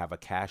also have a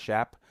Cash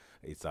App.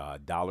 It's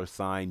 $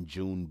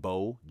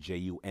 Junbeau,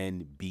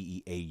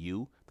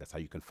 JUNBEAU. That's how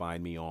you can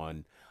find me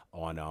on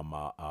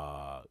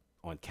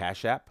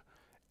Cash App.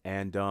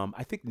 And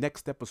I think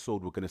next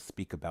episode we're gonna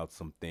speak about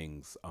some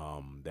things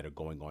that are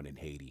going on in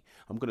Haiti.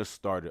 I'm gonna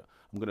start.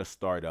 I'm gonna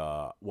start.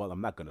 Well,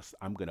 I'm not gonna.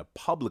 I'm gonna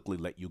publicly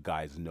let you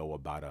guys know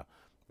about a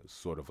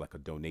sort of like a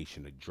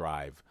donation, a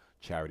drive,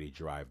 charity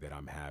drive that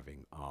I'm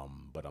having.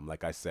 But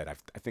like I said, I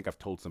think I've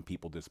told some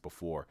people this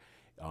before.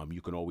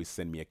 You can always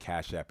send me a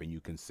Cash App, and you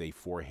can say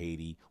for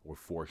Haiti or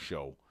for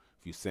show.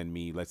 If you send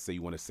me, let's say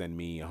you want to send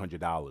me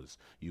 $100,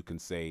 you can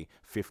say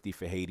 50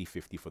 for Haiti,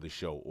 50 for the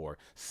show, or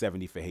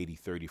 70 for Haiti,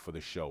 30 for the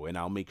show. And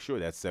I'll make sure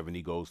that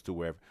 70 goes to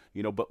wherever,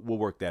 but we'll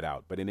work that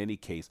out. But in any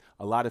case,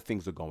 a lot of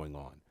things are going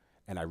on.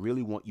 And I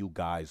really want you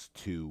guys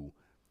to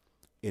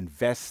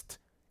invest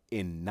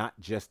in not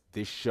just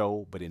this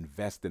show, but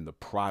invest in the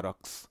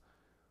products,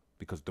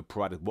 because the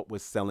product, what we're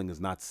selling is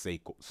not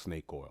snake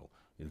oil.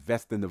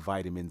 Invest in the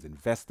vitamins,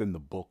 invest in the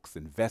books,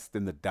 invest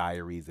in the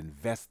diaries,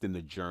 invest in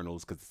the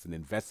journals, because it's an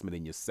investment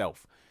in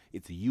yourself.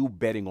 It's you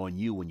betting on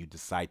you when you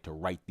decide to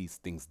write these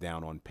things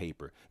down on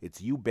paper.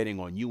 It's you betting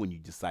on you when you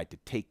decide to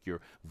take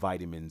your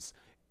vitamins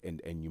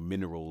and your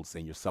minerals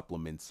and your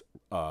supplements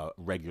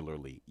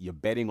regularly. You're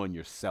betting on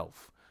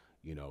yourself.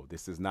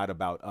 This is not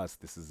about us.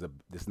 This is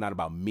not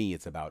about me.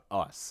 It's about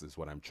us, is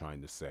what I'm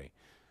trying to say.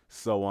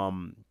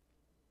 So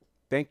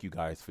thank you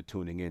guys for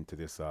tuning in to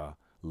this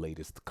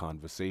latest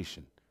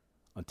conversation.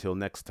 Until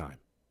next time.